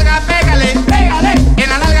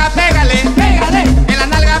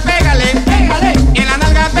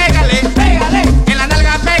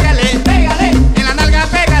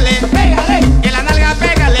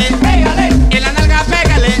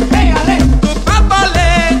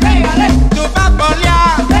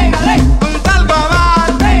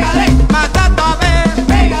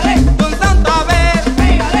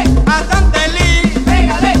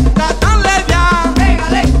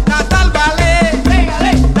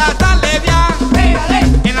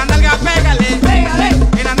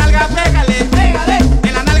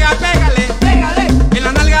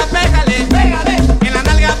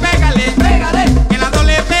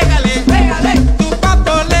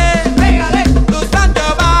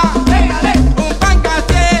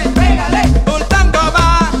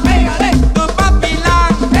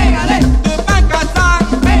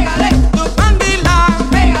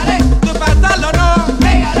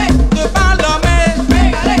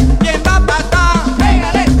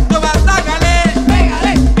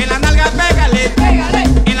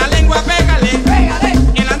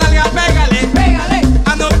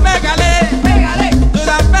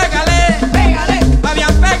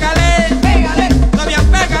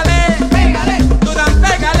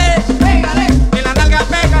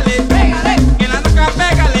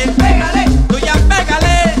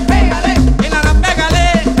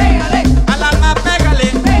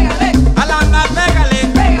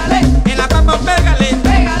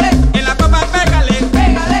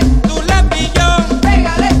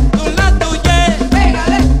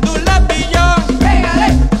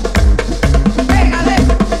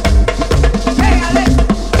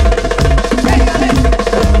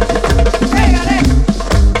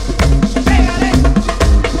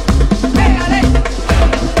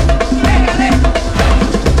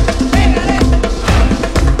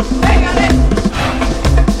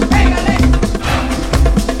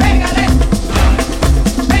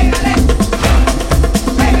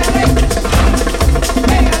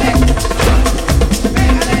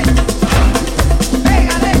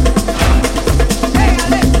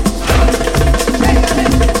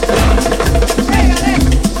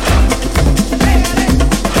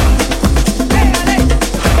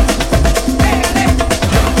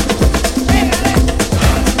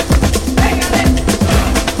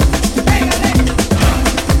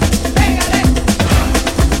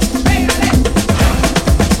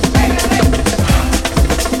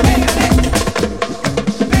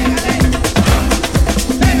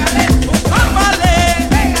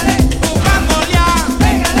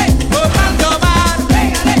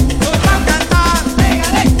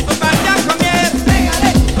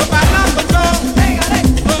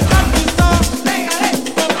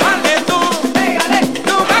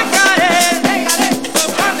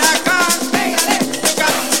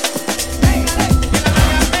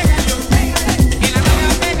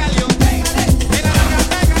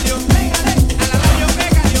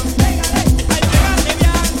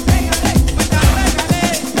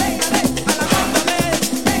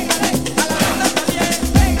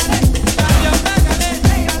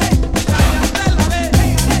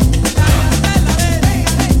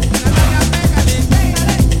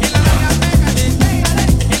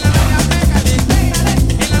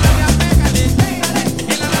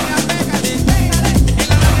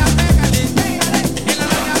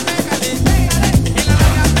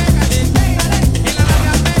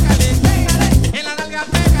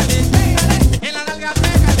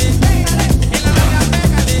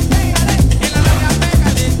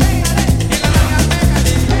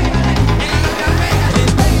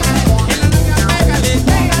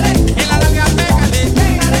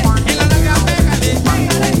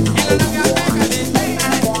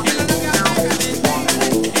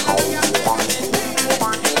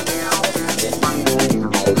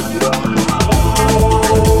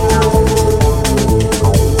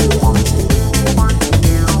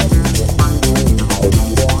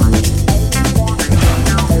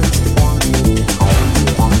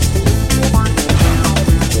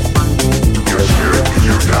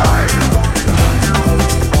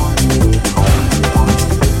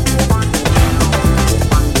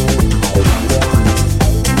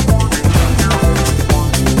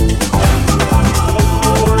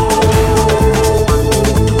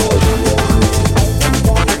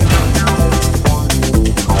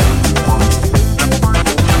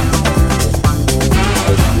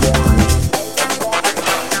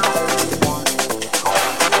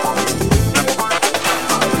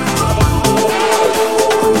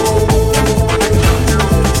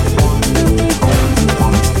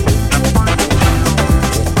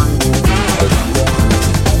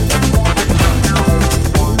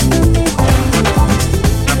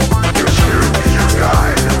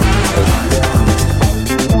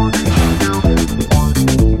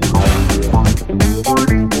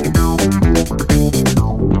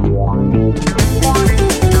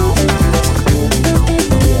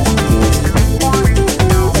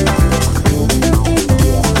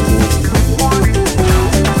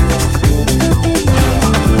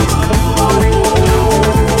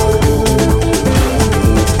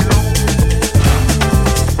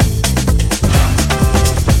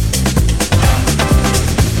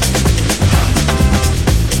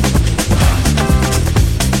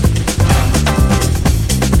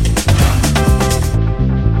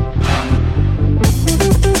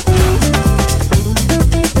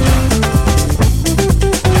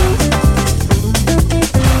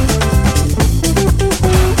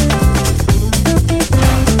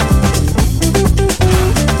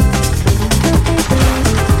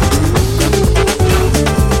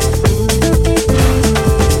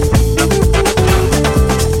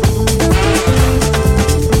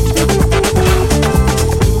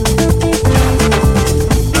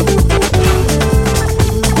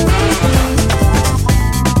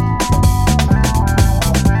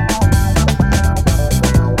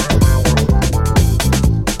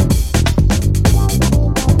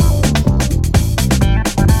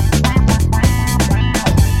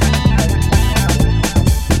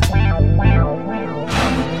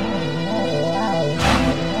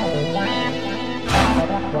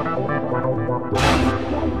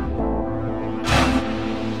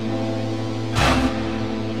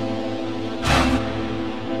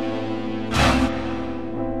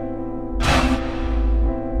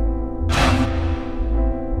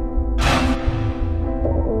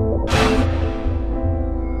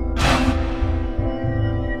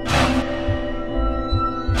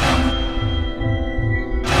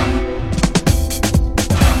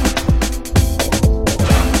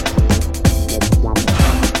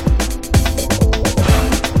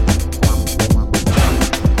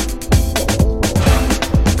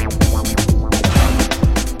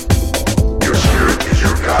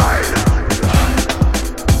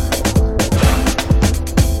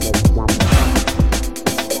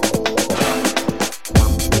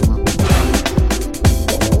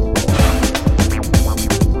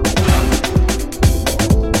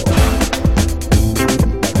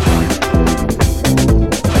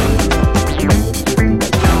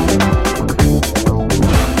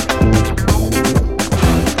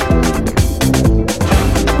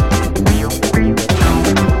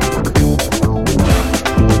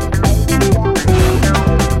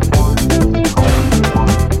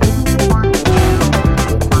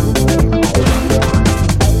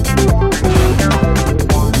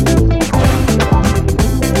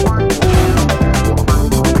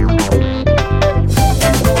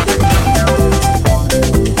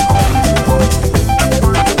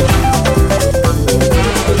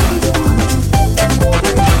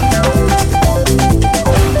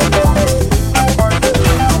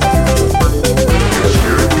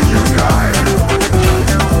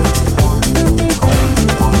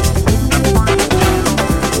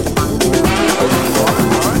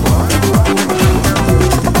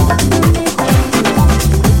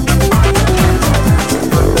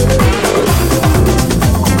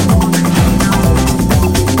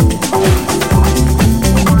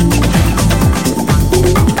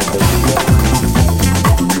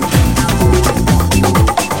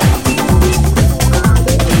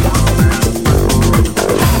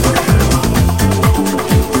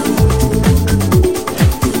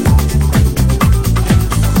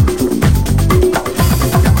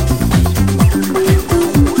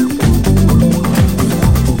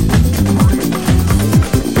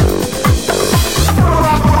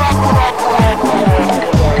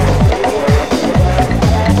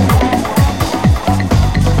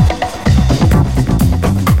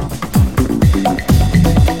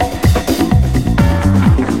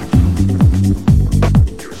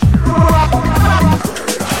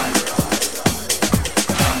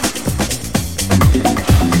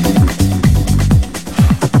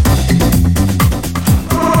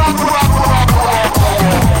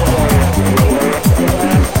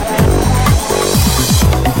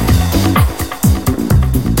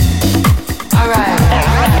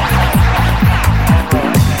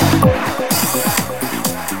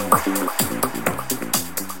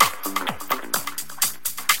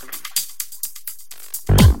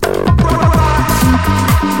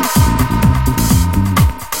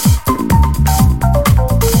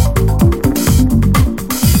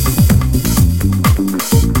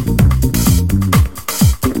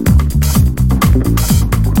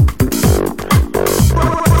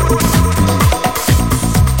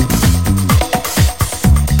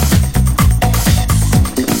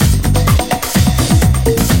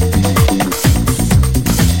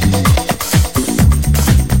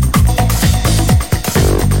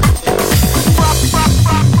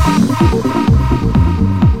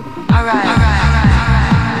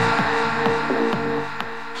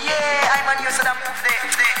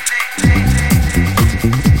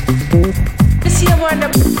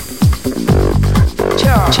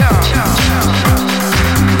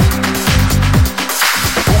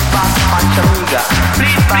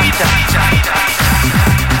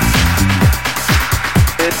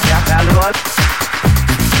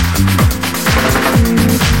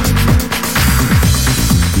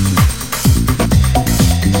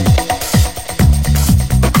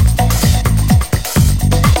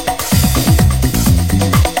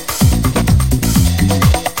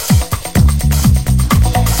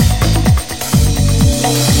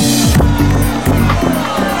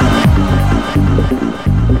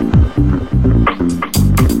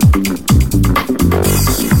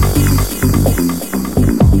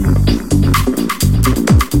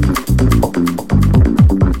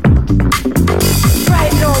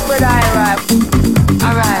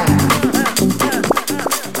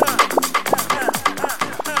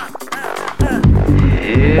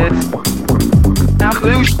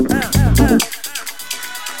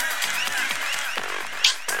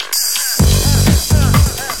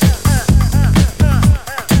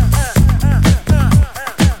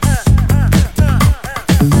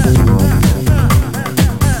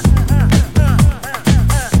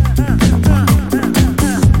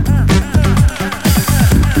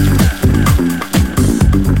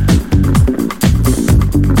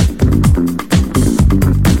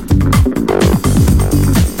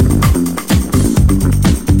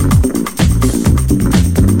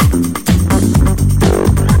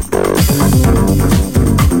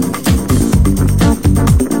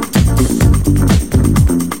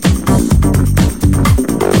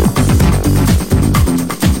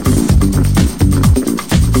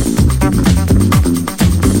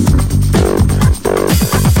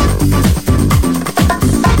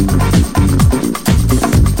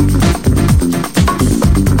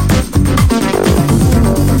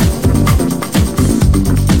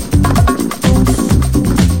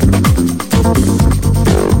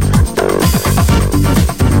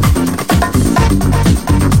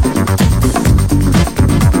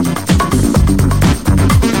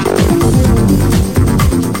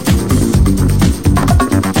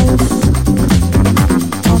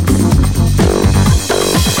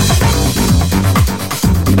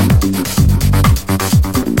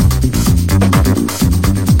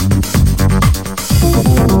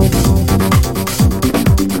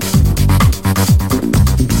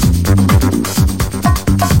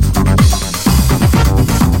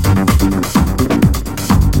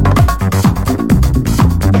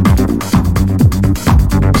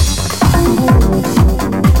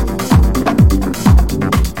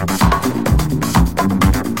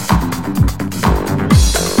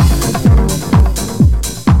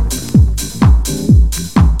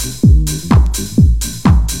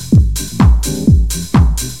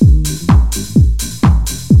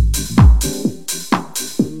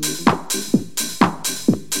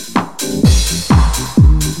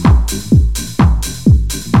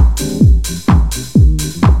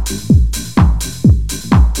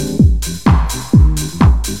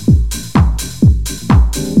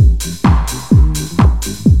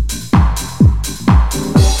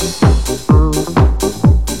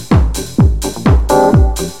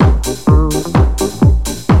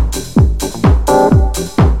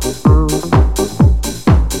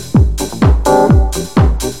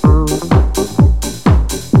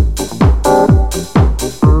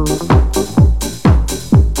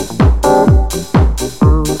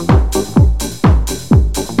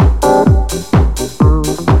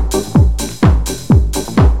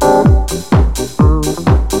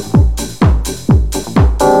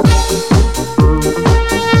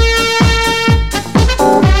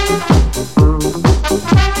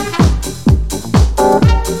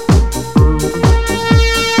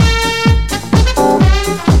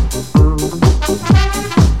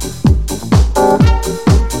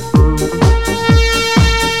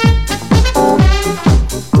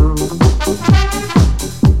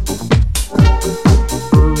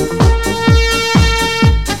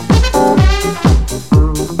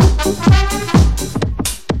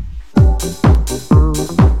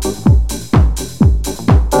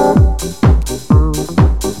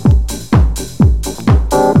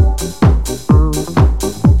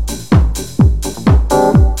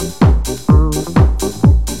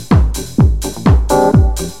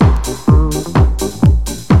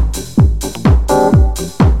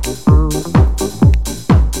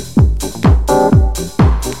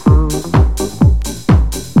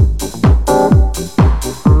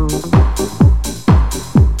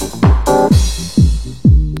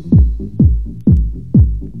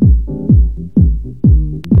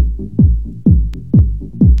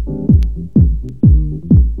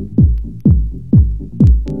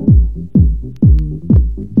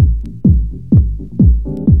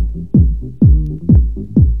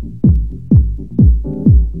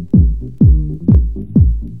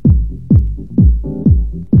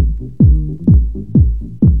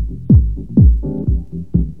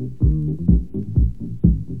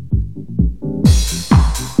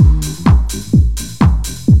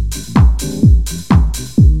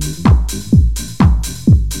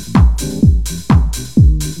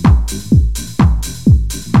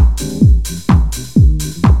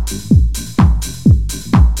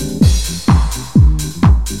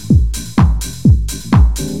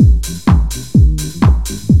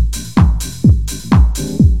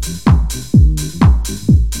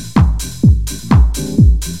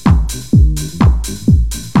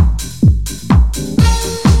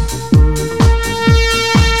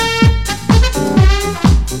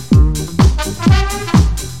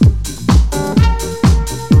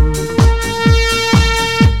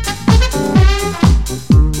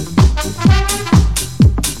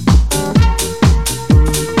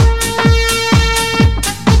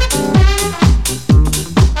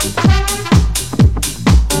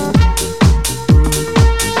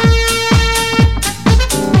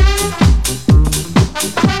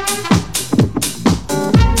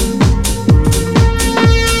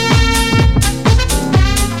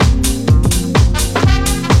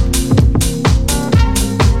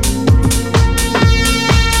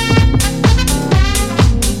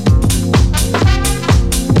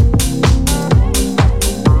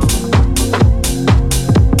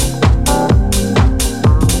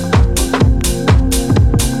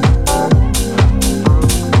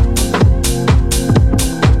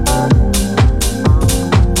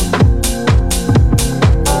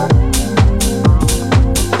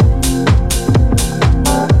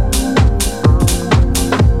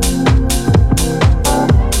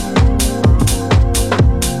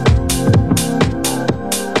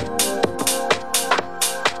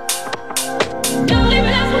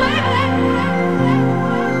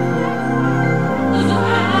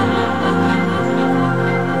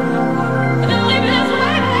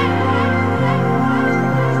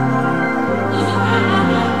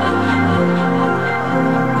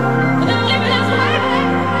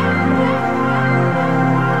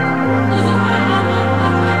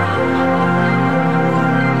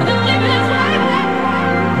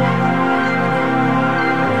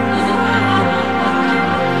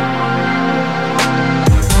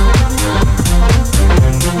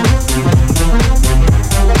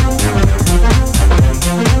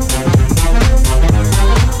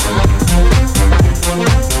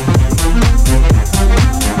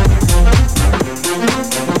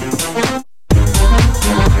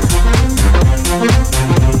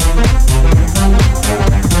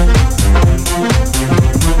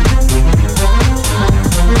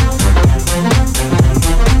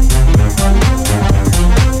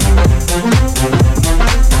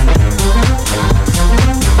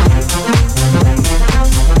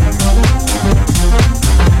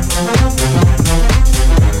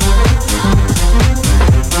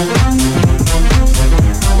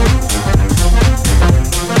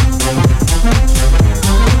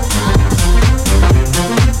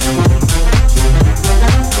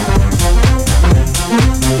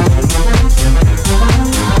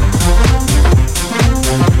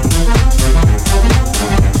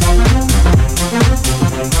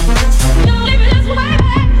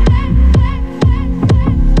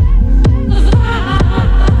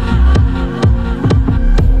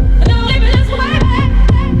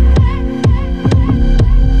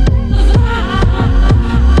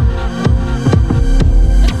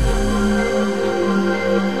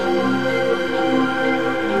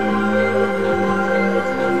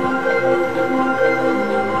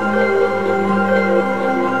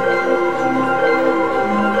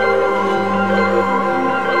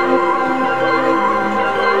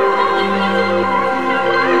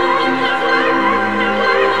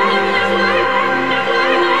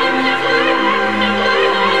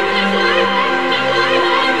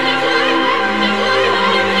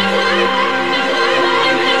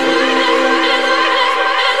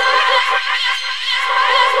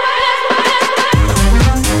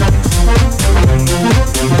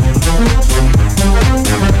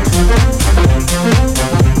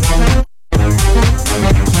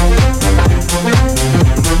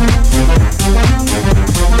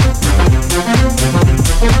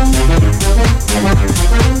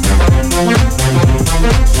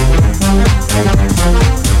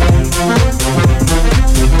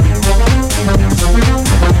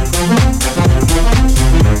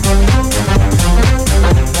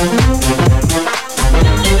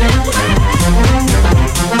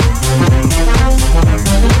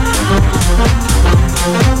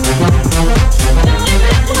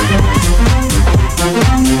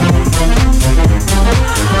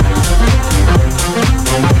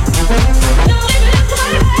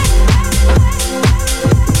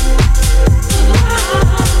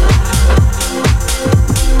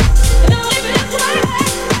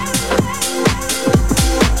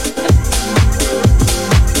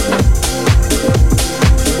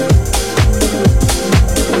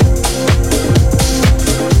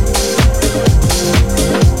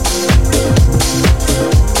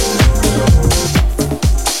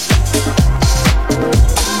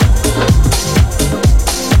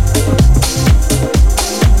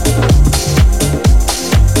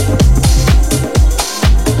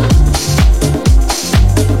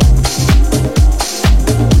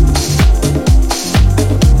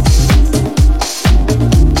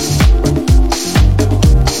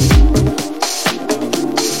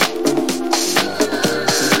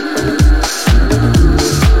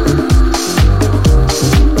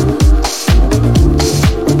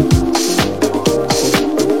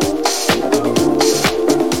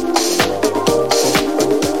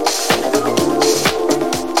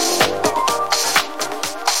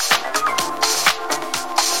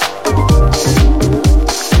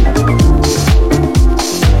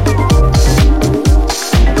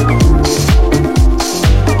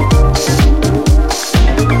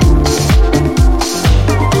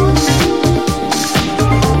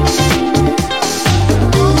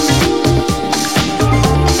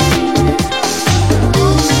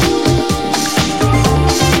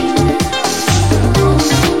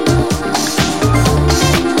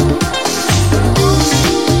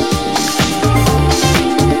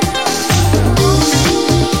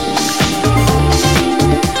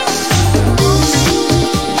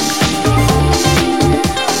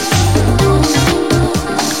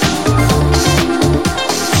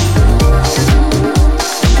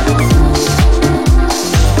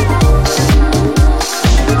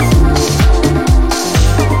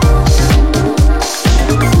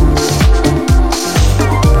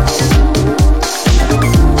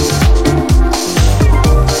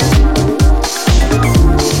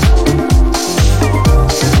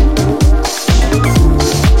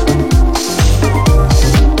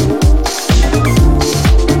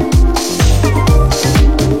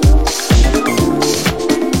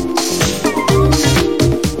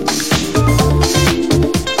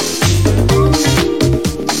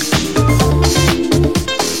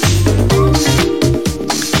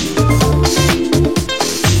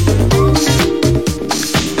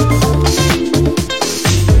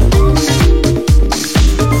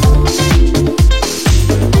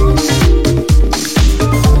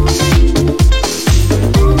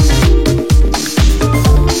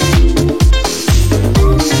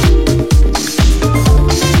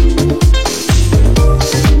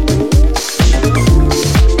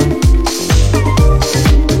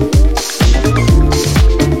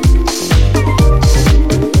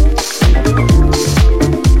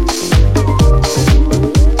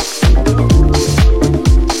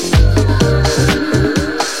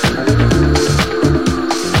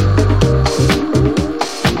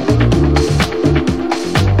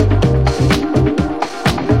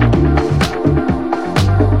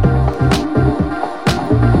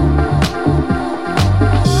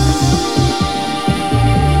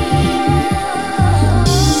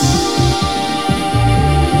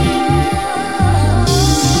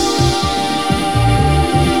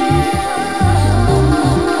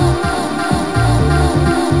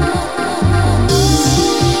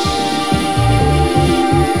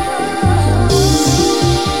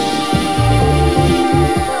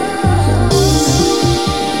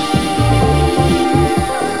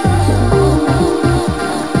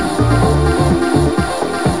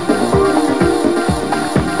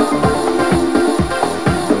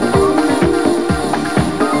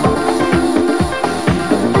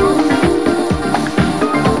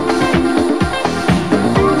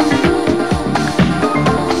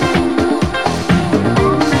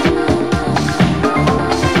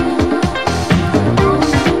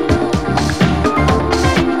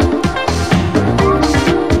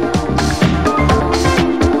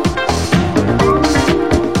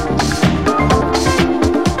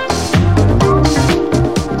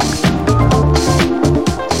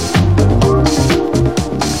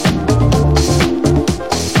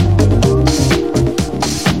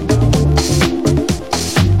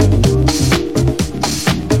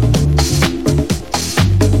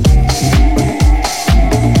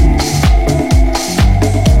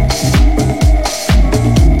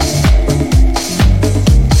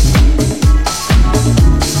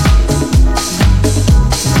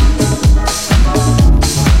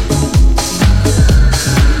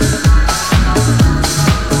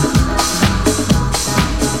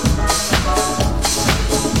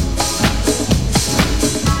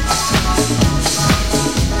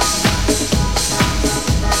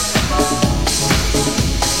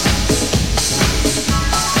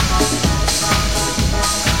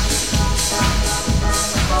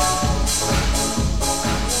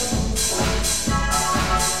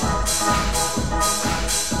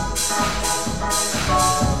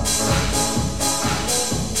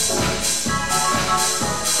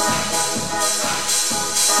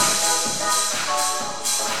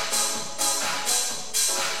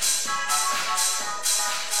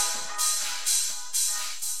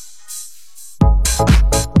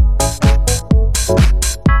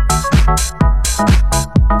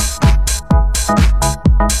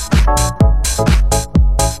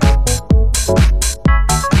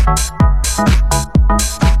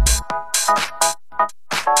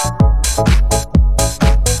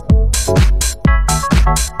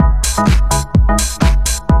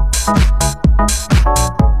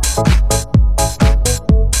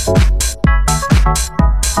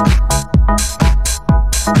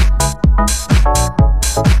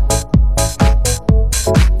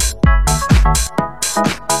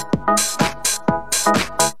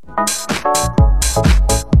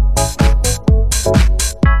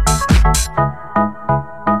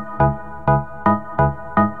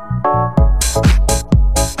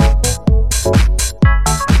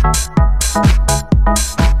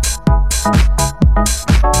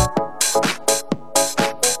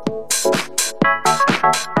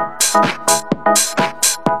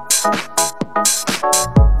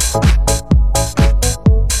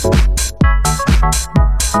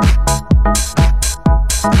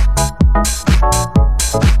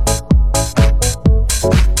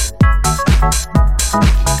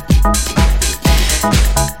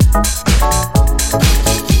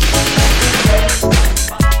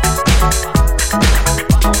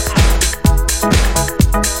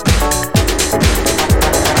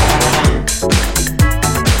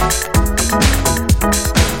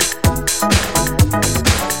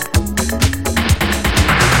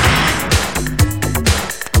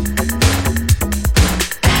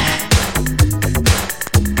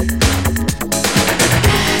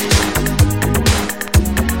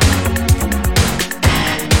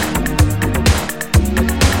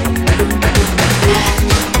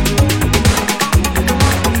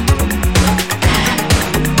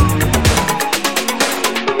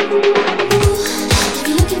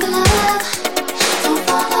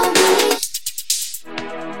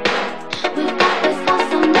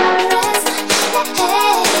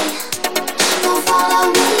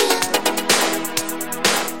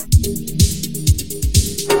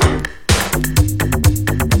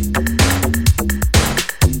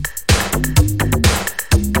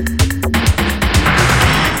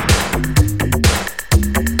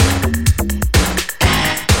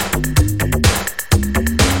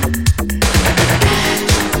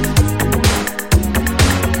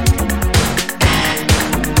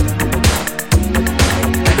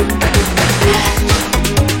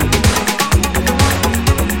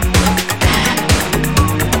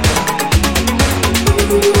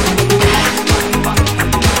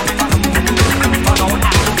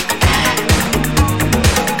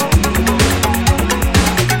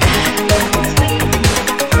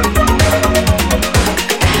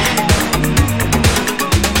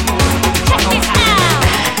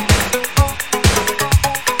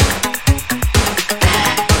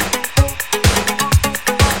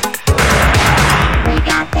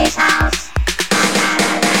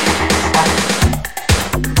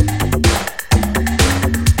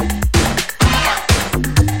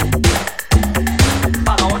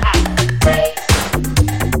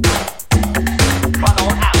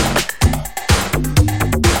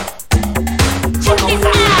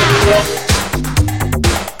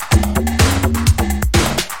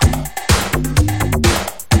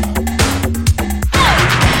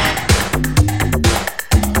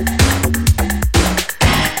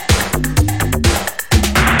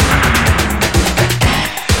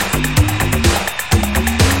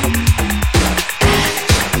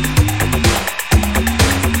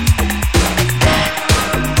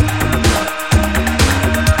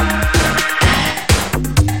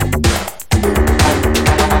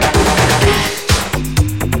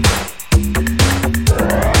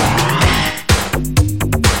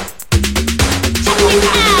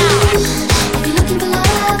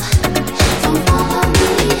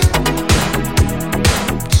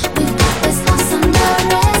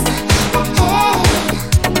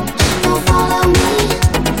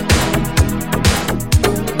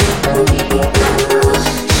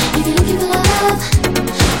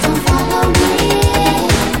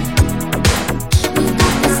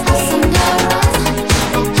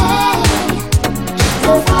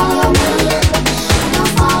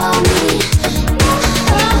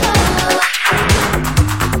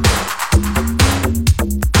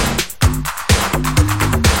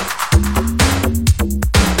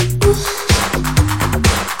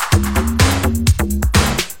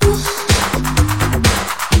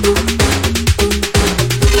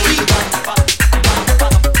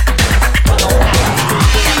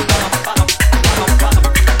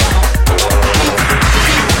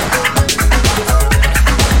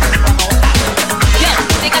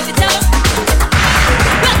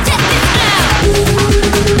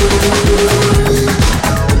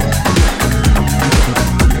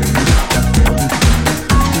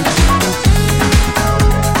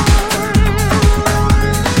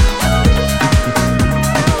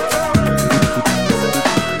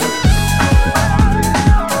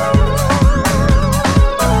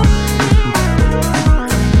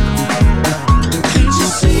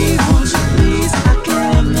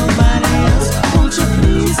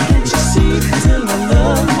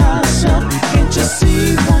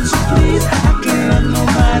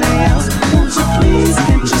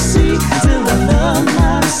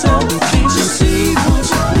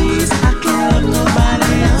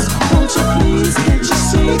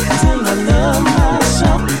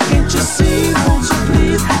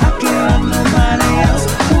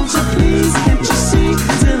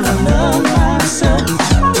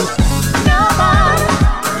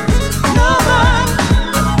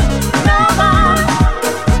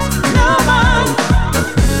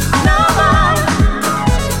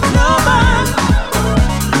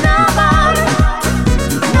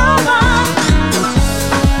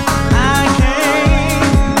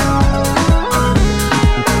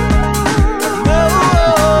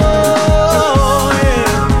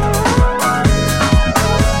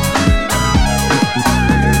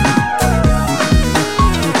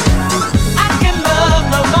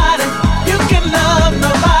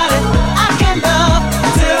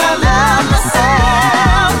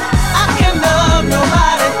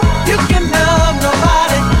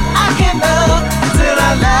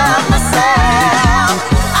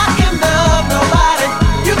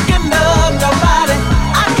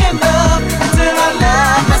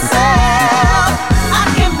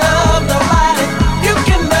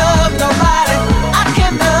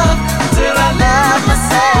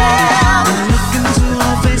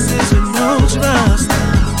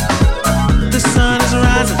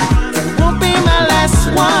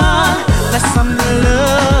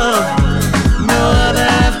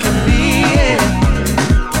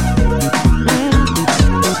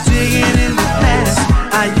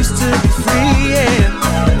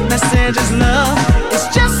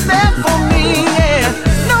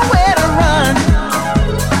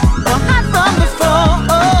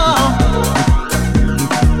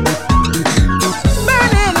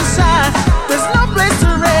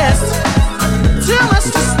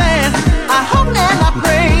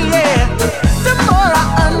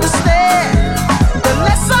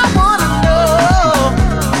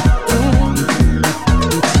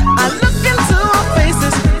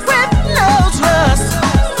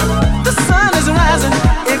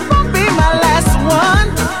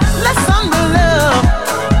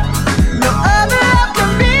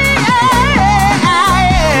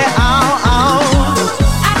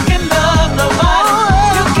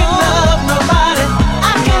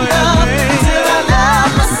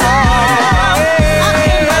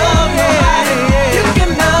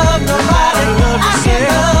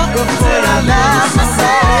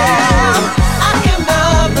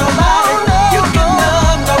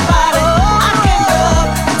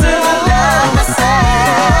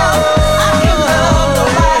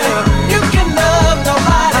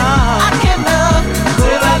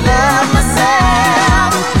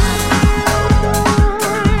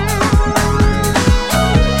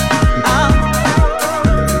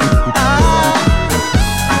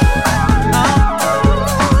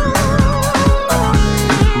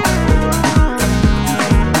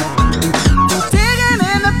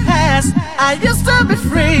I used to be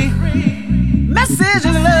free. Message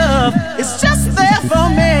of love is just there for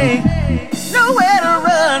me. Nowhere to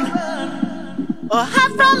run or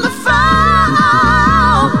hide from the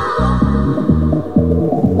fall.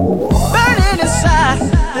 Burning inside,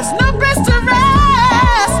 there's no place to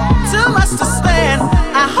rest. Too much to stand.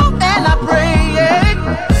 I hope and I pray.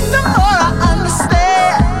 The more I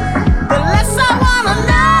understand, the less I wanna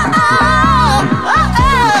know.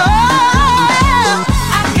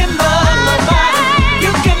 I can love nobody.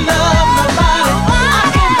 You can love nobody. I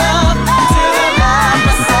can love till I love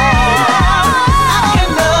myself. I can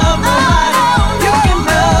love nobody. You can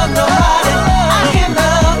love nobody. I can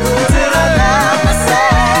love till I love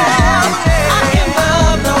myself. I can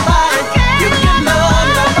love nobody. You can love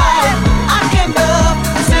nobody. I can love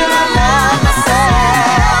till I love myself.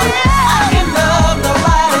 I can love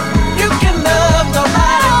nobody. You can love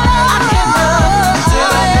nobody. I can love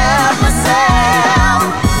till I love myself.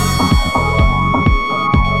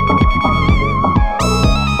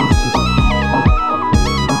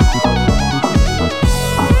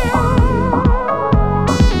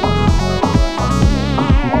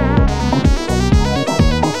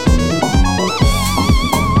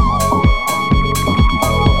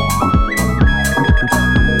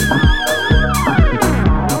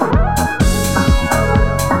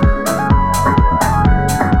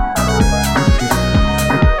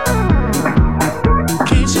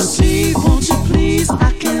 Can't you see, won't you please?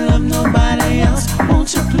 I can love nobody else.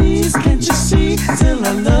 Won't you please, can't you see? Till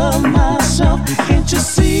I love myself. Can't you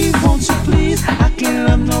see, won't you please? I can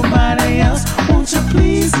love nobody else. Won't you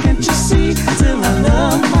please, can't you see? Till I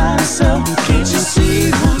love myself. Can't you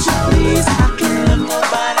see, won't you please? I can love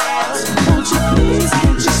nobody else. Won't you please,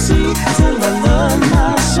 can't you see? Till I love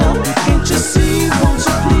myself. Can't you see, won't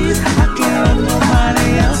you please? I can love nobody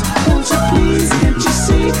else. Won't you please, can't you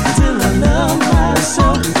see? Till I love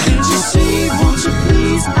myself. Can't you see, won't you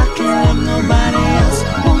please? I can love nobody else.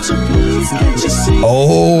 Won't you please, can't you see?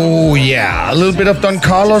 Oh, yeah. A little bit of Don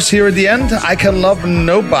Carlos here at the end. I can love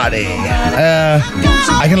nobody.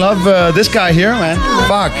 I can love this guy here, man.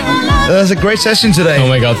 Fuck. That was a great session today. Oh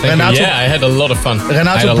my God, thank you. Yeah, I had a lot of fun.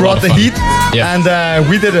 Renato brought the heat. Yeah. And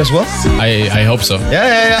we did as well. I hope so.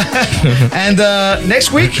 Yeah. And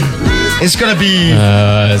next week, it's gonna be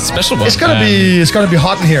special one. It's gonna be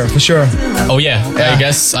hot in here for sure. Oh yeah. I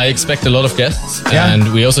guess I expect a lot of guests, Yeah.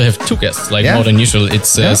 and we also have two guests, like more than usual. It's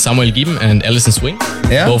Samuel Gieben and Alison Swing,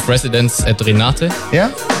 both residents at Renate.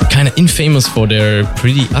 Yeah. Kind of infamous for their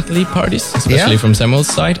pretty ugly parties, especially from Samuel's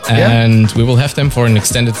side. And we will have them for an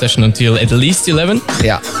extended session until at least 11.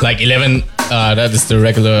 Yeah. Like 11. That is the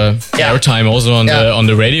regular airtime also on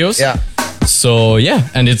the radios. Yeah. So yeah,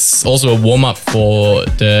 and it's also a warm up for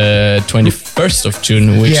the 21st of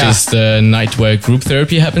June, which is the night where group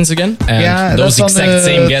therapy happens again. And those exact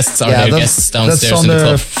same guests are their guests downstairs in the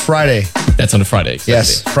club. Friday. That's on the Friday. Exactly.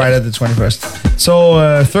 Yes, Friday the 21st.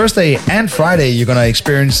 So Thursday and Friday, you're gonna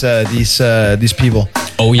experience these people.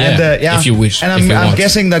 Oh yeah, and, if you wish. And I'm I'm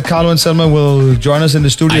guessing that Carlo and Selma will join us in the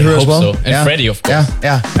studio here as well. So. And Freddie, of course.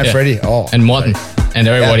 Yeah, and Freddie. Oh, and Morten. And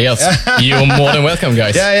everybody else. You're more than welcome,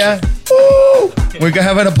 guys. Yeah. Woo! We're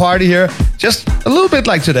having a party here. Just a little bit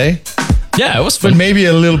like today. Yeah, it was fun. But maybe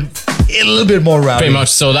a little bit more rowdy. Pretty much.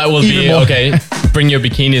 So that will be, okay, bring your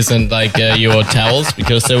bikinis and like your towels,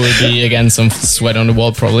 because there will be, again, some sweat on the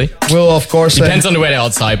wall probably. We'll, of course... Depends on the weather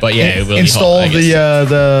outside, but yeah, it will install be hot,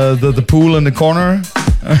 the pool in the corner.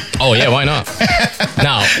 Oh yeah, why not?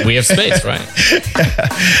 Now we have space, right?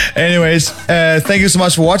 Anyways, thank you so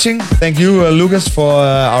much for watching. Thank you, Lucas, for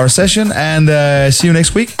our session, and see you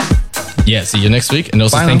next week. Yeah, see you next week, and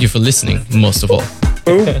also thank you for listening, most of all.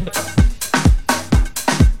 Boom.